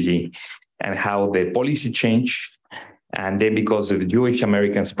refugee, and how the policy changed. And then because of the Jewish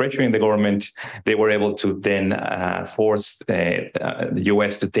Americans pressuring the government, they were able to then force the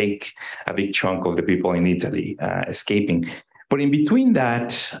US to take a big chunk of the people in Italy escaping. But in between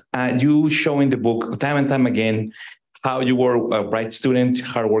that, you show in the book time and time again how you were a bright student,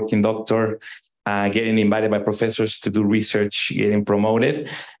 hardworking doctor, getting invited by professors to do research, getting promoted.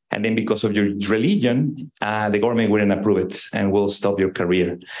 And then because of your religion, the government wouldn't approve it and will stop your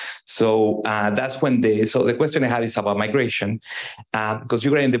career. So that's when the question I had is about migration, because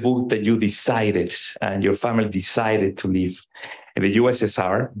you were in the book that you decided and your family decided to leave. the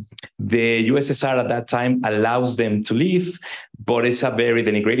USSR. The USSR at that time allows them to leave, but it's a very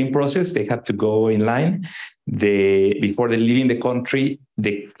denigrating process. They have to go in line. Before they leave the country,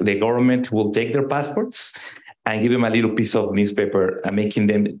 the government will take their passports and give them a little piece of newspaper, making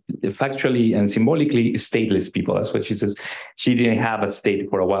them factually and symbolically stateless people. That's what she says. She didn't have a state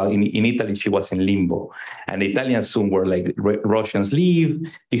for a while. In Italy, she was in limbo. And the Italians soon were like, Russians leave,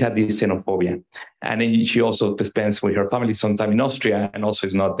 you have this xenophobia. And then she also spends with her family some time in Austria, and also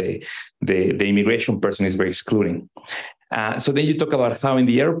is not the immigration person is very excluding. So then you talk about how in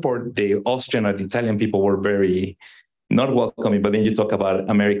the airport, the Austrian or the Italian people were very not welcoming, but then you talk about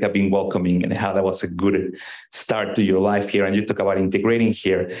America being welcoming and how that was a good start to your life here. And you talk about integrating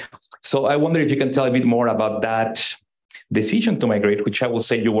here. So I wonder if you can tell a bit more about that decision to migrate, which I will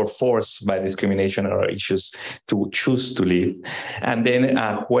say you were forced by discrimination or issues to choose to leave. And then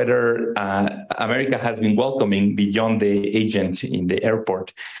whether America has been welcoming beyond the agent in the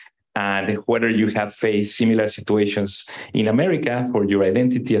airport, and whether you have faced similar situations in America for your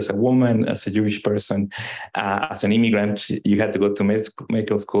identity as a woman, as a Jewish person, as an immigrant. You had to go to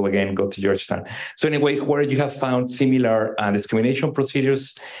medical school again, go to Georgetown. So anyway, where you have found similar discrimination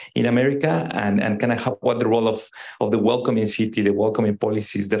procedures in America, and kind of what the role of the welcoming city, the welcoming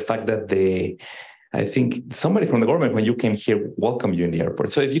policies, the fact that I think somebody from the government, when you came here, welcomed you in the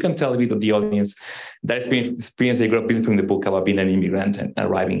airport. So if you can tell a bit of the audience that experience they grew up in from the book about being an immigrant and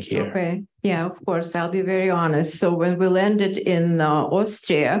arriving here. Okay, yeah, of course, I'll be very honest. So when we landed in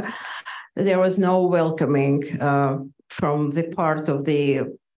Austria, there was no welcoming from the part of the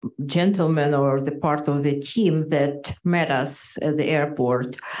gentleman or the part of the team that met us at the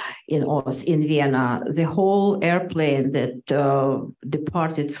airport in Vienna. The whole airplane that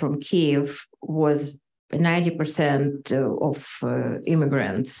departed from Kiev was 90% of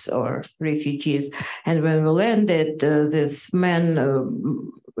immigrants or refugees. And when we landed, this man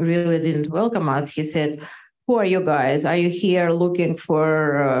really didn't welcome us. He said, "Who are you guys? Are you here looking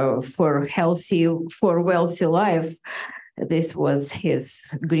for wealthy life?" This was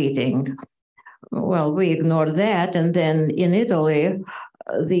his greeting. Well, we ignored that. And then in Italy,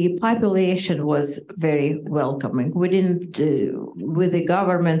 the population was very welcoming. We didn't, with the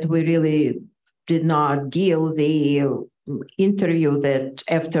government, we really did not deal the interview that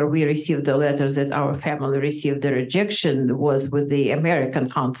after we received the letters that our family received the rejection was with the American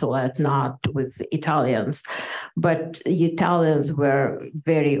consulate, not with Italians. But Italians were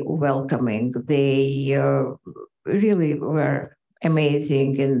very welcoming. They really were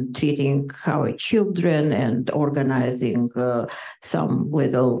amazing in treating our children and organizing some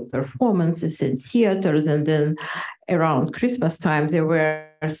little performances in theaters. And then around Christmas time, they were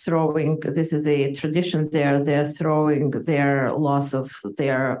throwing, this is a tradition there, they're throwing their loss of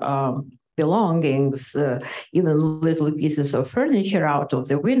their belongings, even little pieces of furniture out of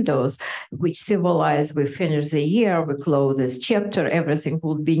the windows, which symbolize we finish the year, we close this chapter, everything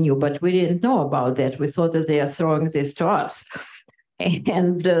will be new. But we didn't know about that. We thought that they are throwing this to us.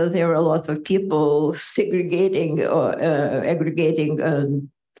 And there were lots of people segregating or aggregating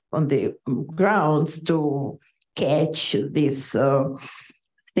on the grounds to catch these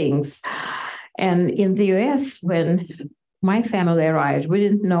things. And in the US, when my family arrived, we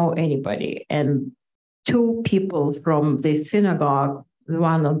didn't know anybody. And two people from the synagogue, the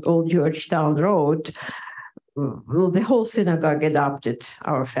one on Old Georgetown Road, well, the whole synagogue adopted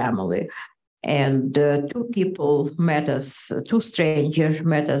our family. And two people met us, two strangers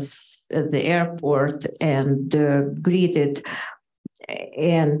met us at the airport and greeted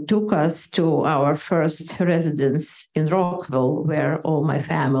and took us to our first residence in Rockville, where all my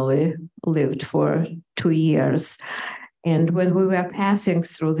family lived for 2 years. And when we were passing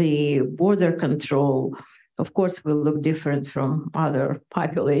through the border control, of course, we look different from other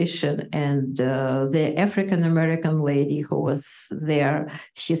population. And the African-American lady who was there,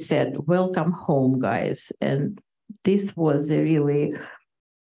 she said, "Welcome home, guys." And this was a really,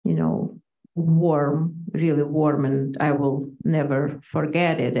 really warm, and I will never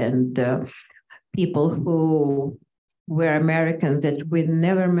forget it. And people who were American that we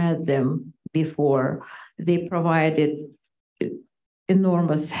never met them before, they provided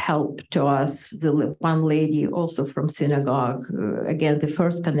enormous help to us. The one lady also from synagogue, again, the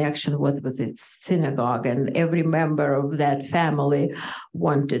first connection was with the synagogue, and every member of that family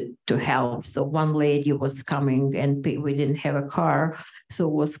wanted to help. So one lady was coming, and we didn't have a car, so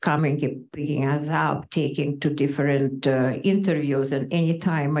was coming and picking us up, taking to different interviews. And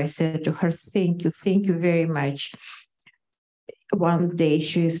anytime I said to her, thank you very much. One day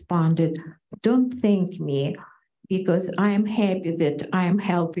she responded, "Don't thank me, because I am happy that I am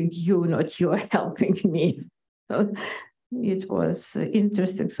helping you, not you are helping me." So it was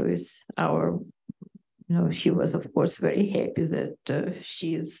interesting. So it's our, she was, of course, very happy that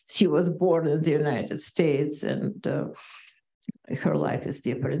she was born in the United States, and her life is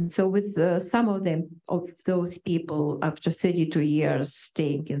different. So with some of those people, after 32 years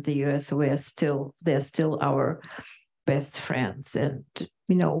staying in the US, they're still our best friends. And,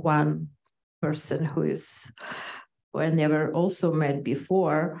 one person who I never also met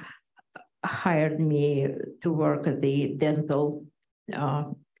before hired me to work at the dental,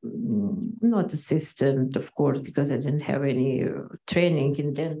 not assistant, of course, because I didn't have any training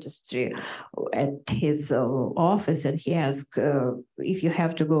in dentistry, at his office. And he asked, if you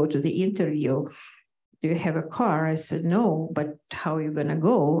have to go to the interview, do you have a car? I said, no, but how are you going to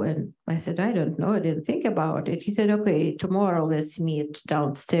go? And I said, I don't know. I didn't think about it. He said, okay, tomorrow let's meet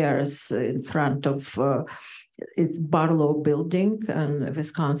downstairs in front of it's Barlow Building on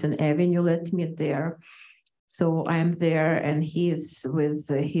Wisconsin Avenue. Let's meet there. So I'm there, and he's with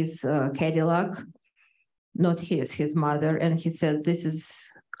his Cadillac, not his mother. And he said, this is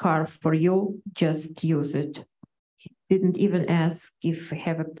car for you, just use it. He didn't even ask if I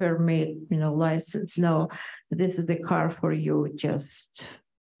have a permit, license. No, this is the car for you, just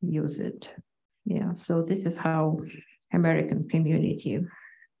use it. Yeah, so this is how American community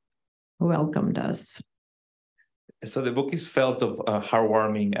welcomed us. So the book is filled of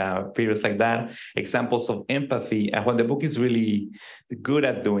heartwarming periods like that, examples of empathy. And what the book is really good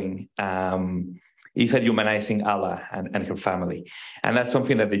at doing is at humanizing Alla and her family. And that's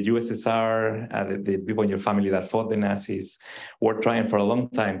something that the USSR, the people in your family that fought the Nazis, were trying for a long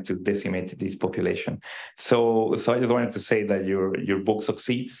time to decimate this population. So I just wanted to say that your book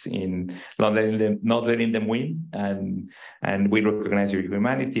succeeds in not letting them win. And we recognize your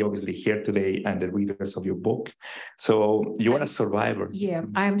humanity, obviously, here today, and the readers of your book. So you are a survivor. Yeah,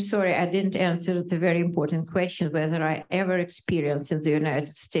 I'm sorry, I didn't answer the very important question, whether I ever experienced in the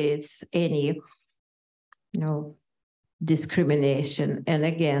United States any discrimination. And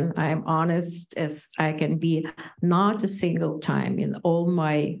again, I'm honest as I can be. Not a single time in all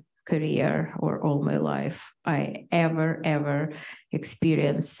my career or all my life I ever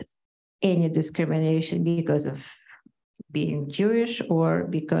experienced any discrimination because of being Jewish or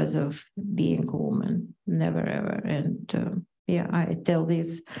because of being a woman. Never, ever. And I tell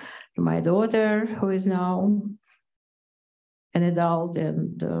this to my daughter, who is now an adult,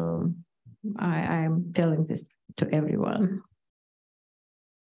 and I'm telling this to everyone.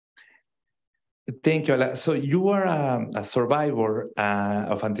 Thank you, Alla. So you are a survivor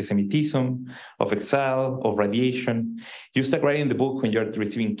of anti-Semitism, of exile, of radiation. You start writing the book when you're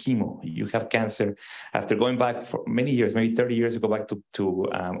receiving chemo. You have cancer. After going back for many years, maybe 30 years, you go back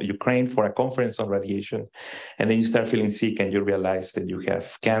to Ukraine for a conference on radiation. And then you start feeling sick and you realize that you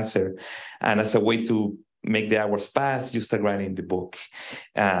have cancer. And as a way to make the hours pass, you start writing the book.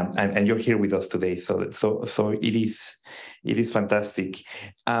 And you're here with us today. So it is fantastic.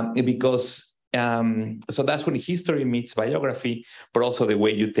 Because so that's when history meets biography, but also the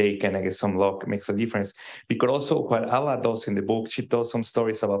way you take, and I guess some luck makes a difference. Because also what Alla does in the book, she tells some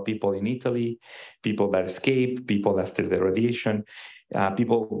stories about people in Italy, people that escape, people after the radiation,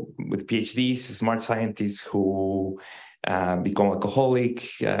 people with PhDs, smart scientists who become alcoholic,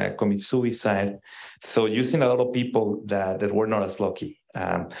 commit suicide. So using a lot of people that were not as lucky.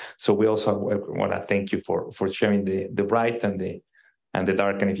 So we also want to thank you for sharing the bright and the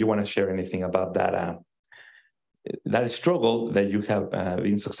dark. And if you want to share anything about that struggle that you have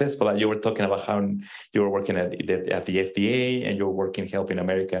been successful. You were talking about how you were working at the FDA, and you're working helping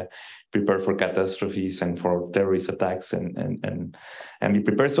America prepare for catastrophes and for terrorist attacks and be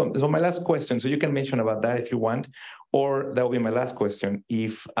prepared. So my last question, so you can mention about that if you want, or that will be my last question.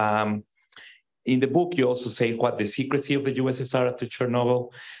 If in the book, you also say what the secrecy of the USSR after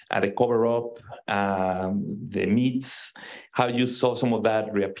Chernobyl, the cover-up, the myths, how you saw some of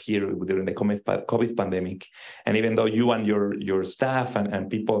that reappear during the COVID pandemic. And even though you and your staff and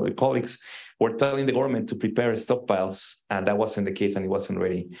people, colleagues, were telling the government to prepare stockpiles, and that wasn't the case, and it wasn't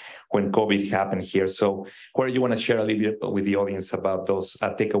ready when COVID happened here. So where you want to share a little bit with the audience about those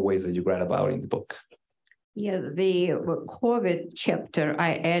takeaways that you write about in the book? Yeah, the COVID chapter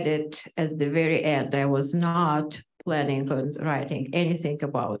I added at the very end. I was not planning on writing anything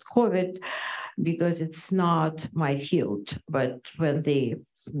about COVID because it's not my field. But when the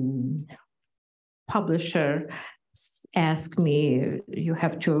publisher asked me, you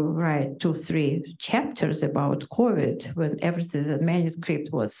have to write 2-3 chapters about COVID, when the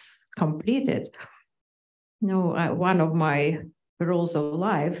manuscript was completed, one of my rules of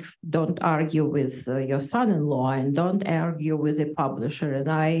life. Don't argue with your son-in-law and don't argue with the publisher. And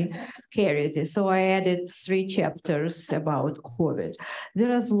I carry this. So I added 3 chapters about COVID.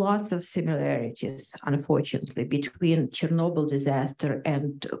 There is lots of similarities, unfortunately, between Chernobyl disaster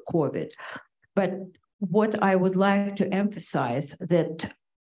and COVID. But what I would like to emphasize that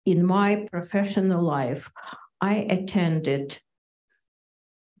in my professional life, I attended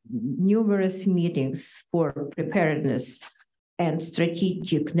numerous meetings for preparedness and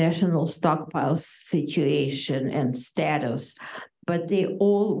strategic national stockpile situation and status, but they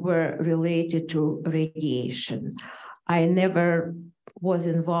all were related to radiation. I never was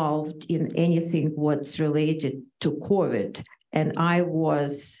involved in anything what's related to COVID, and I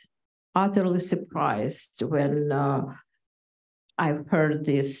was utterly surprised when I've heard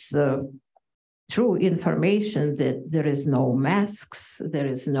this true information that there is no masks,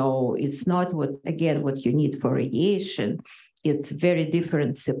 it's not what you need for radiation. It's very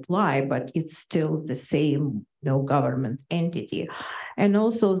different supply, but it's still the same government entity. And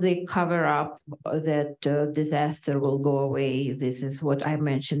also they cover up that disaster will go away. This is what I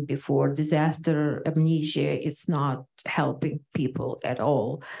mentioned before. Disaster amnesia is not helping people at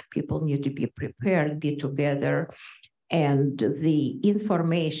all. People need to be prepared, be together. And the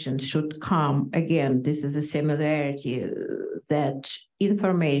information should come, again, this is a similarity, that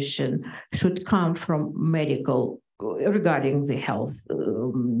information should come from medical, regarding the health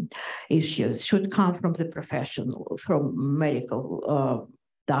issues, should come from the professional, from medical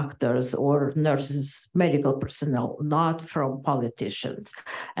doctors or nurses, medical personnel, not from politicians.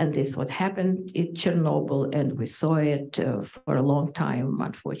 And this is what happened in Chernobyl, and we saw it for a long time,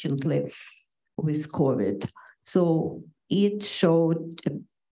 unfortunately, with COVID. So it showed a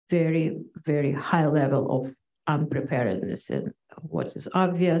very, very high level of unpreparedness, and what is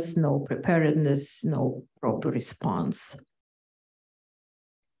obvious, no preparedness, no proper response.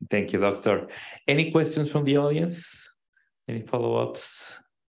 Thank you, Doctor. Any questions from the audience? Any follow-ups?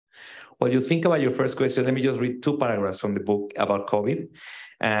 While you think about your first question, let me just read 2 paragraphs from the book about COVID.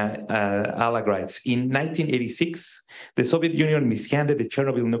 Alla writes, in 1986, the Soviet Union mishandled the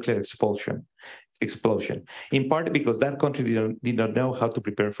Chernobyl nuclear explosion, in part because that country did not know how to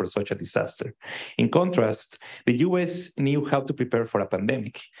prepare for such a disaster. In contrast, the US knew how to prepare for a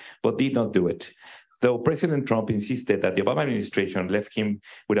pandemic, but did not do it. Though President Trump insisted that the Obama administration left him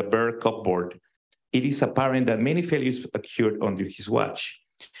with a bare cupboard, it is apparent that many failures occurred under his watch.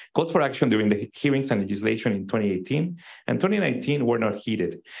 Calls for action during the hearings and legislation in 2018 and 2019 were not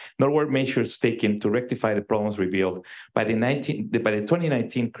heeded, nor were measures taken to rectify the problems revealed by the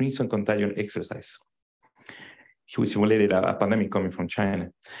 2019 Crimson Contagion exercise. He simulated a pandemic coming from China.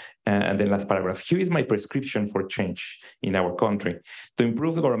 And then last paragraph, here is my prescription for change in our country: to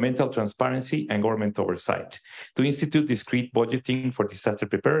improve governmental transparency and government oversight, to institute discrete budgeting for disaster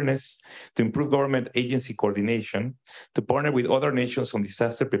preparedness, to improve government agency coordination, to partner with other nations on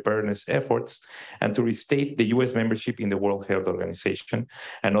disaster preparedness efforts, and to restate the US membership in the World Health Organization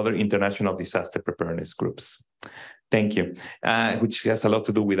and other international disaster preparedness groups. Thank you, which has a lot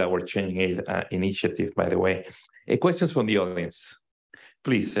to do with our Changing Aid initiative, by the way. Questions from the audience?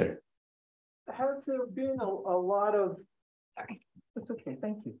 Please, sir. Have there been a lot of, that's okay,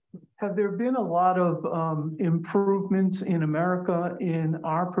 thank you. Have there been a lot of improvements in America in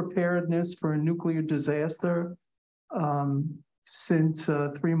our preparedness for a nuclear disaster since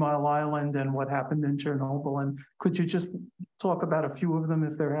 3 Mile Island and what happened in Chernobyl? And could you just talk about a few of them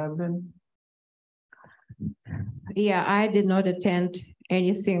if there have been? Yeah, I did not attend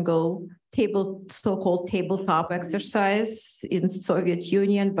any single so-called tabletop exercise in Soviet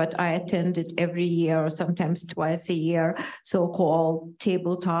Union, but I attended every year or sometimes twice a year, so-called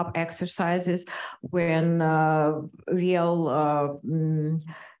tabletop exercises when real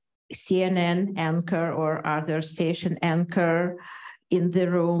CNN anchor or other station anchor in the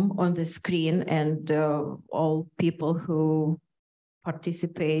room on the screen, and all people who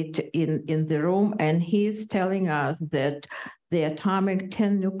participate in the room, and he's telling us that the atomic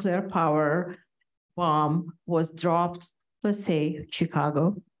 10 nuclear power bomb was dropped, let's say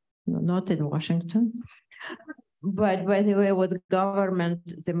Chicago, not in Washington. But by the way, what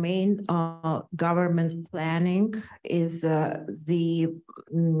the main government planning is the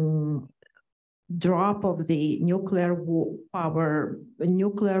drop of the nuclear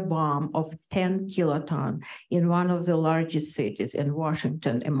bomb of 10 kiloton in one of the largest cities, in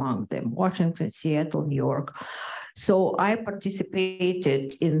Washington among them, Washington, Seattle, New York. So I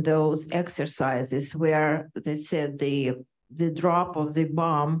participated in those exercises where they said the drop of the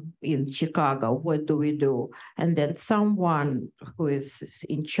bomb in Chicago, what do we do? And then someone who is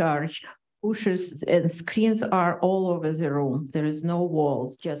in charge pushes and screens are all over the room. There is no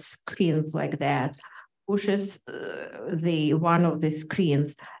walls, just screens like that. Pushes one of the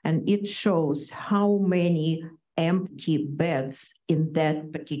screens, and it shows how many empty beds in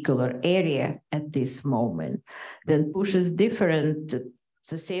that particular area at this moment. Then pushes different,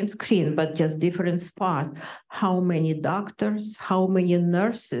 the same screen, but just different spot, how many doctors, how many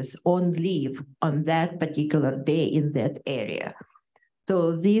nurses on leave on that particular day in that area.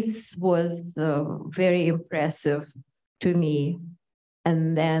 So this was very impressive to me.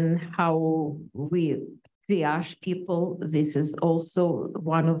 And then how we triage people, this is also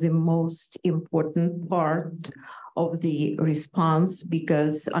one of the most important part of the response,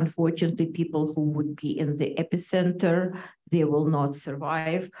 because unfortunately people who would be in the epicenter, they will not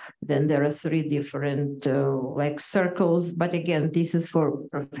survive. Then there are 3 different like circles, but again, this is for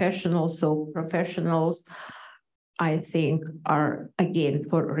professionals. So professionals, I think, are, again,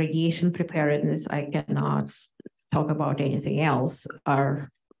 for radiation preparedness, I cannot talk about anything else,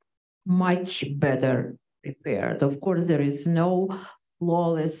 are much better prepared. Of course, there is no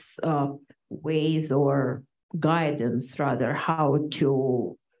flawless ways or guidance, rather, how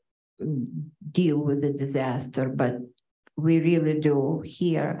to deal with the disaster, but we really do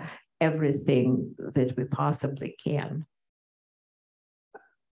here everything that we possibly can.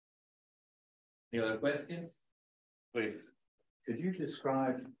 Any other questions? Please. Could you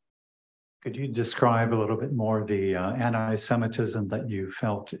describe a little bit more the anti-Semitism that you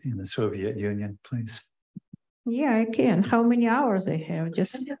felt in the Soviet Union, please? Yeah, I can. How many hours I have?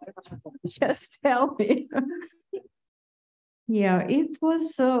 Just tell me. Yeah, it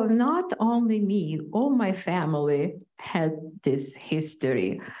was not only me, all my family had this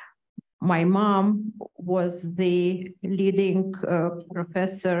history. My mom was the leading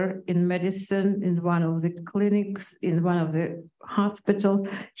professor in medicine in one of the clinics, in one of the hospitals.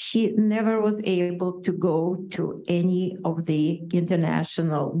 She never was able to go to any of the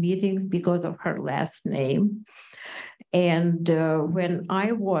international meetings because of her last name. And when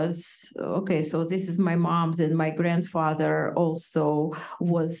I was, okay, so this is my mom's, and my grandfather also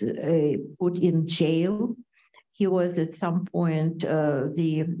was put in jail. He was at some point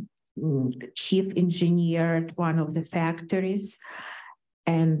the chief engineer at one of the factories,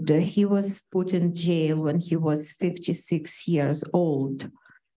 and he was put in jail when he was 56 years old.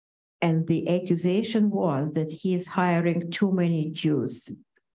 And the accusation was that he is hiring too many Jews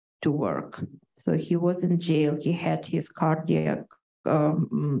to work. So he was in jail. He had his cardiac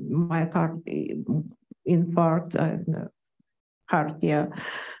myocardial infarct,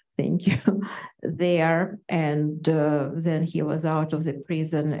 thank you, there. And then he was out of the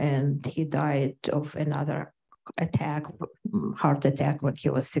prison, and he died of another heart attack, when he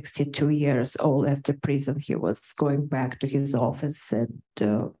was 62 years old. After prison, he was going back to his office. And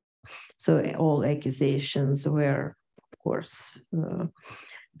so all accusations were, of course,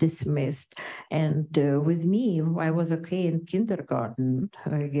 dismissed. And with me, I was okay in kindergarten,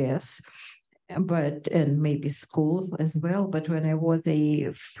 I guess, and maybe school as well. But when I was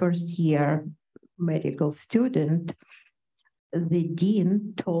a first year medical student, the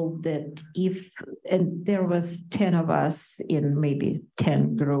dean told that and there was 10 of us in maybe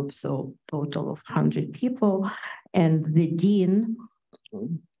 10 groups, so total of 100 people. And the dean,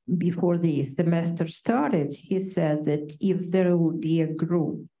 before the semester started, he said that if there will be a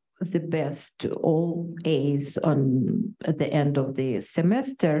group, the best, all A's at the end of the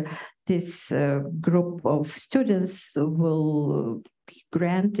semester, this group of students will be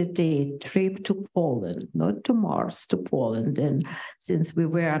granted a trip to Poland, not to Mars, to Poland. And since we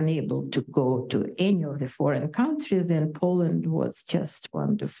were unable to go to any of the foreign countries, then Poland was just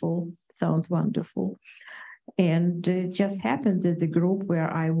wonderful, sound wonderful. And it just happened that the group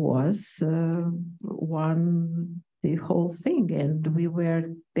where I was won the whole thing, and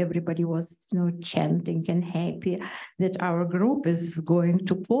everybody was, chanting and happy that our group is going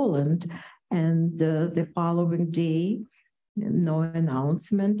to Poland. And the following day, no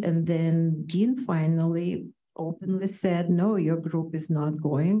announcement, and then Dean finally openly said, no, your group is not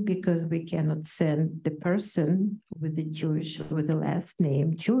going because we cannot send the person with the last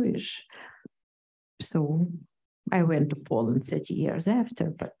name Jewish. So I went to Poland 30 years after,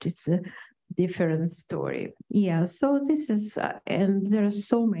 but it's a different story. Yeah, so this is, and there are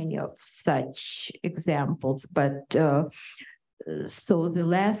so many of such examples, but so the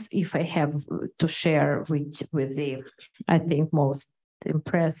last, if I have to share with the, I think, most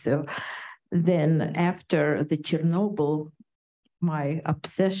impressive, then after the Chernobyl, my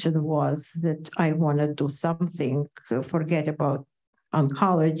obsession was that I want to do something, forget about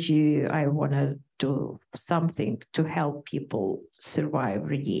oncology. I want to to something to help people survive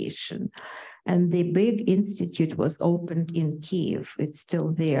radiation. And the big institute was opened in Kiev. It's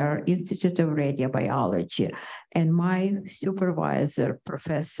still there, Institute of Radiobiology. And my supervisor,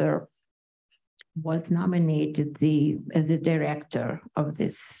 professor, was nominated as the director of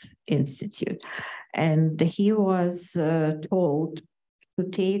this institute. And he was told to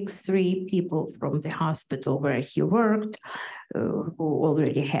take 3 people from the hospital where he worked, who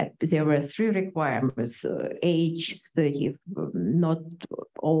already had, there were 3 requirements, age 30, not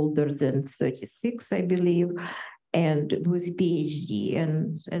older than 36, I believe, and with PhD.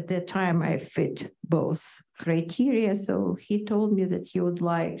 And at that time I fit both criteria. So he told me that he would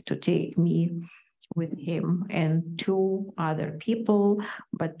like to take me with him and 2 other people,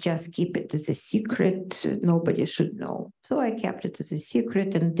 but just keep it as a secret. Nobody should know. So I kept it as a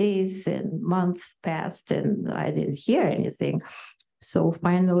secret, and days and months passed and I didn't hear anything. So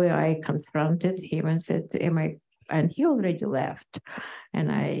finally I confronted him and said, and he already left.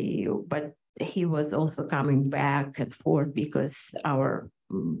 But he was also coming back and forth because our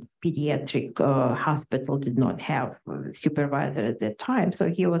pediatric hospital did not have a supervisor at that time. So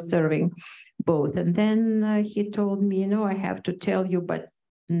he was serving both. And then he told me, I have to tell you, but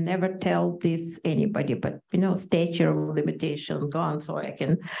never tell this anybody, but, statute of limitation gone, so I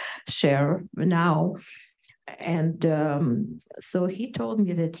can share now. And so he told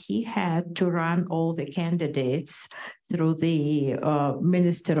me that he had to run all the candidates through the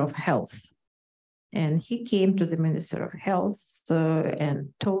Minister of Health. And he came to the Minister of Health and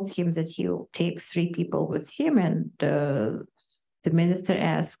told him that he'll take 3 people with him. And the minister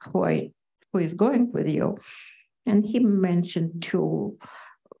asked, who is going with you? And he mentioned 2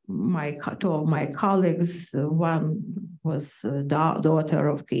 of my colleagues. One was daughter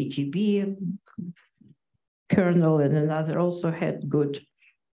of KGB colonel, and another also had good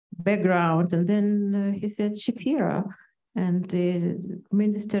background. And then he said, Shapiro. And the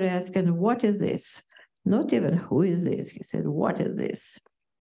minister asked, and what is this? Not even who is this? He said, what is this?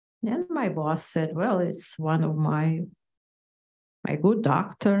 And my boss said, well, it's one of my good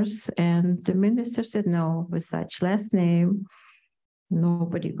doctors. And the minister said, no, with such last name,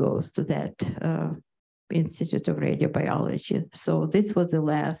 nobody goes to that Institute of Radiobiology. So this was the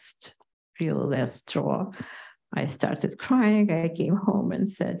real last straw. I started crying. I came home and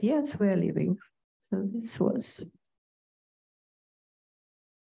said, yes, we're leaving. So this was.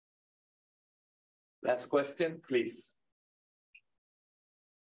 Last question, please.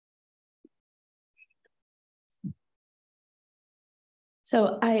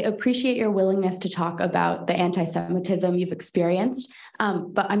 So I appreciate your willingness to talk about the anti-Semitism you've experienced,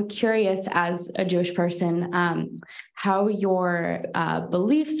 but I'm curious as a Jewish person, how your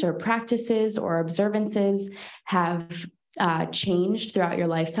beliefs or practices or observances have changed throughout your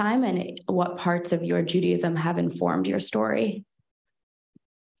lifetime, and what parts of your Judaism have informed your story.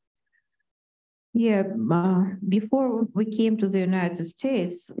 Yeah, before we came to the United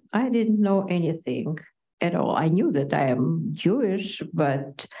States, I didn't know anything at all. I knew that I am Jewish,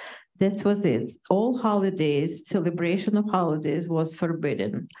 but that was it. All holidays, celebration of holidays was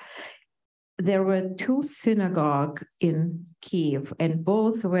forbidden. There were 2 synagogues in Kiev, and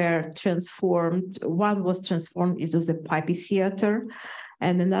both were transformed. One was transformed into the Poppy Theater,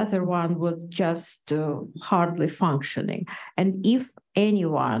 and another one was just hardly functioning. And if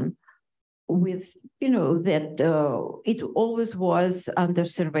anyone with, that it always was under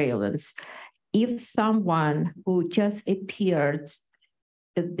surveillance. If someone who just appeared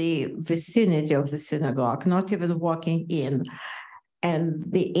at the vicinity of the synagogue, not even walking in, and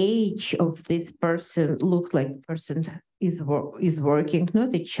the age of this person looks like person is working,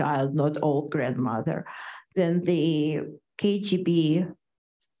 not a child, not old grandmother, then the KGB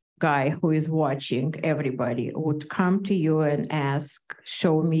guy who is watching everybody would come to you and ask,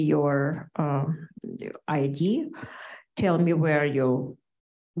 show me your ID, tell me where you're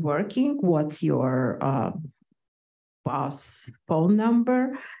working, what's your boss phone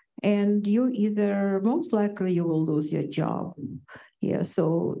number, and most likely you will lose your job. Yeah,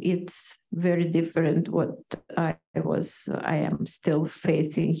 so it's very different what I am still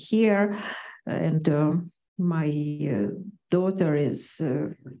facing here. And my daughter is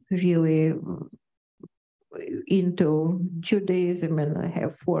really into Judaism, and I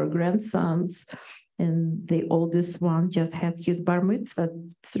have 4 grandsons, and the oldest one just had his bar mitzvah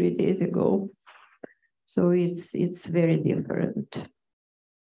 3 days ago. So it's very different.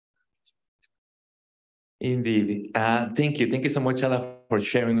 Indeed. Thank you so much, Alla, for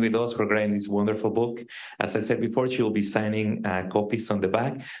sharing with us, for writing this wonderful book. As I said before, she will be signing copies on the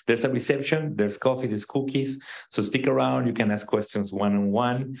back. There's a reception, there's coffee, there's cookies. So stick around. You can ask questions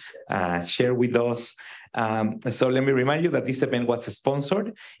one-on-one, share with us. So let me remind you that this event was sponsored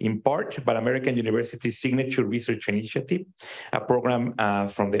in part by American University's Signature Research Initiative, a program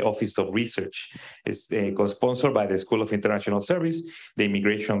from the Office of Research. It's co-sponsored by the School of International Service, the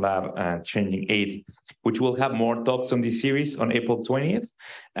Immigration Lab, and Changing Aid, which will have more talks on this series on April 20th,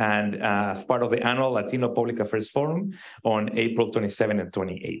 and as part of the annual Latino Public Affairs Forum on April 27 and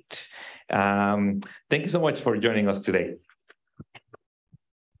 28. Thank you so much for joining us today.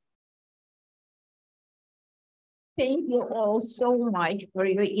 Thank you all so much for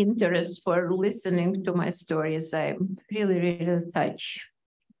your interest, for listening to my stories. I'm really, really touched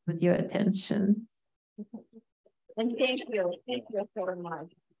with your attention. And thank you so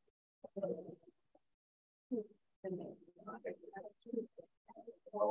much.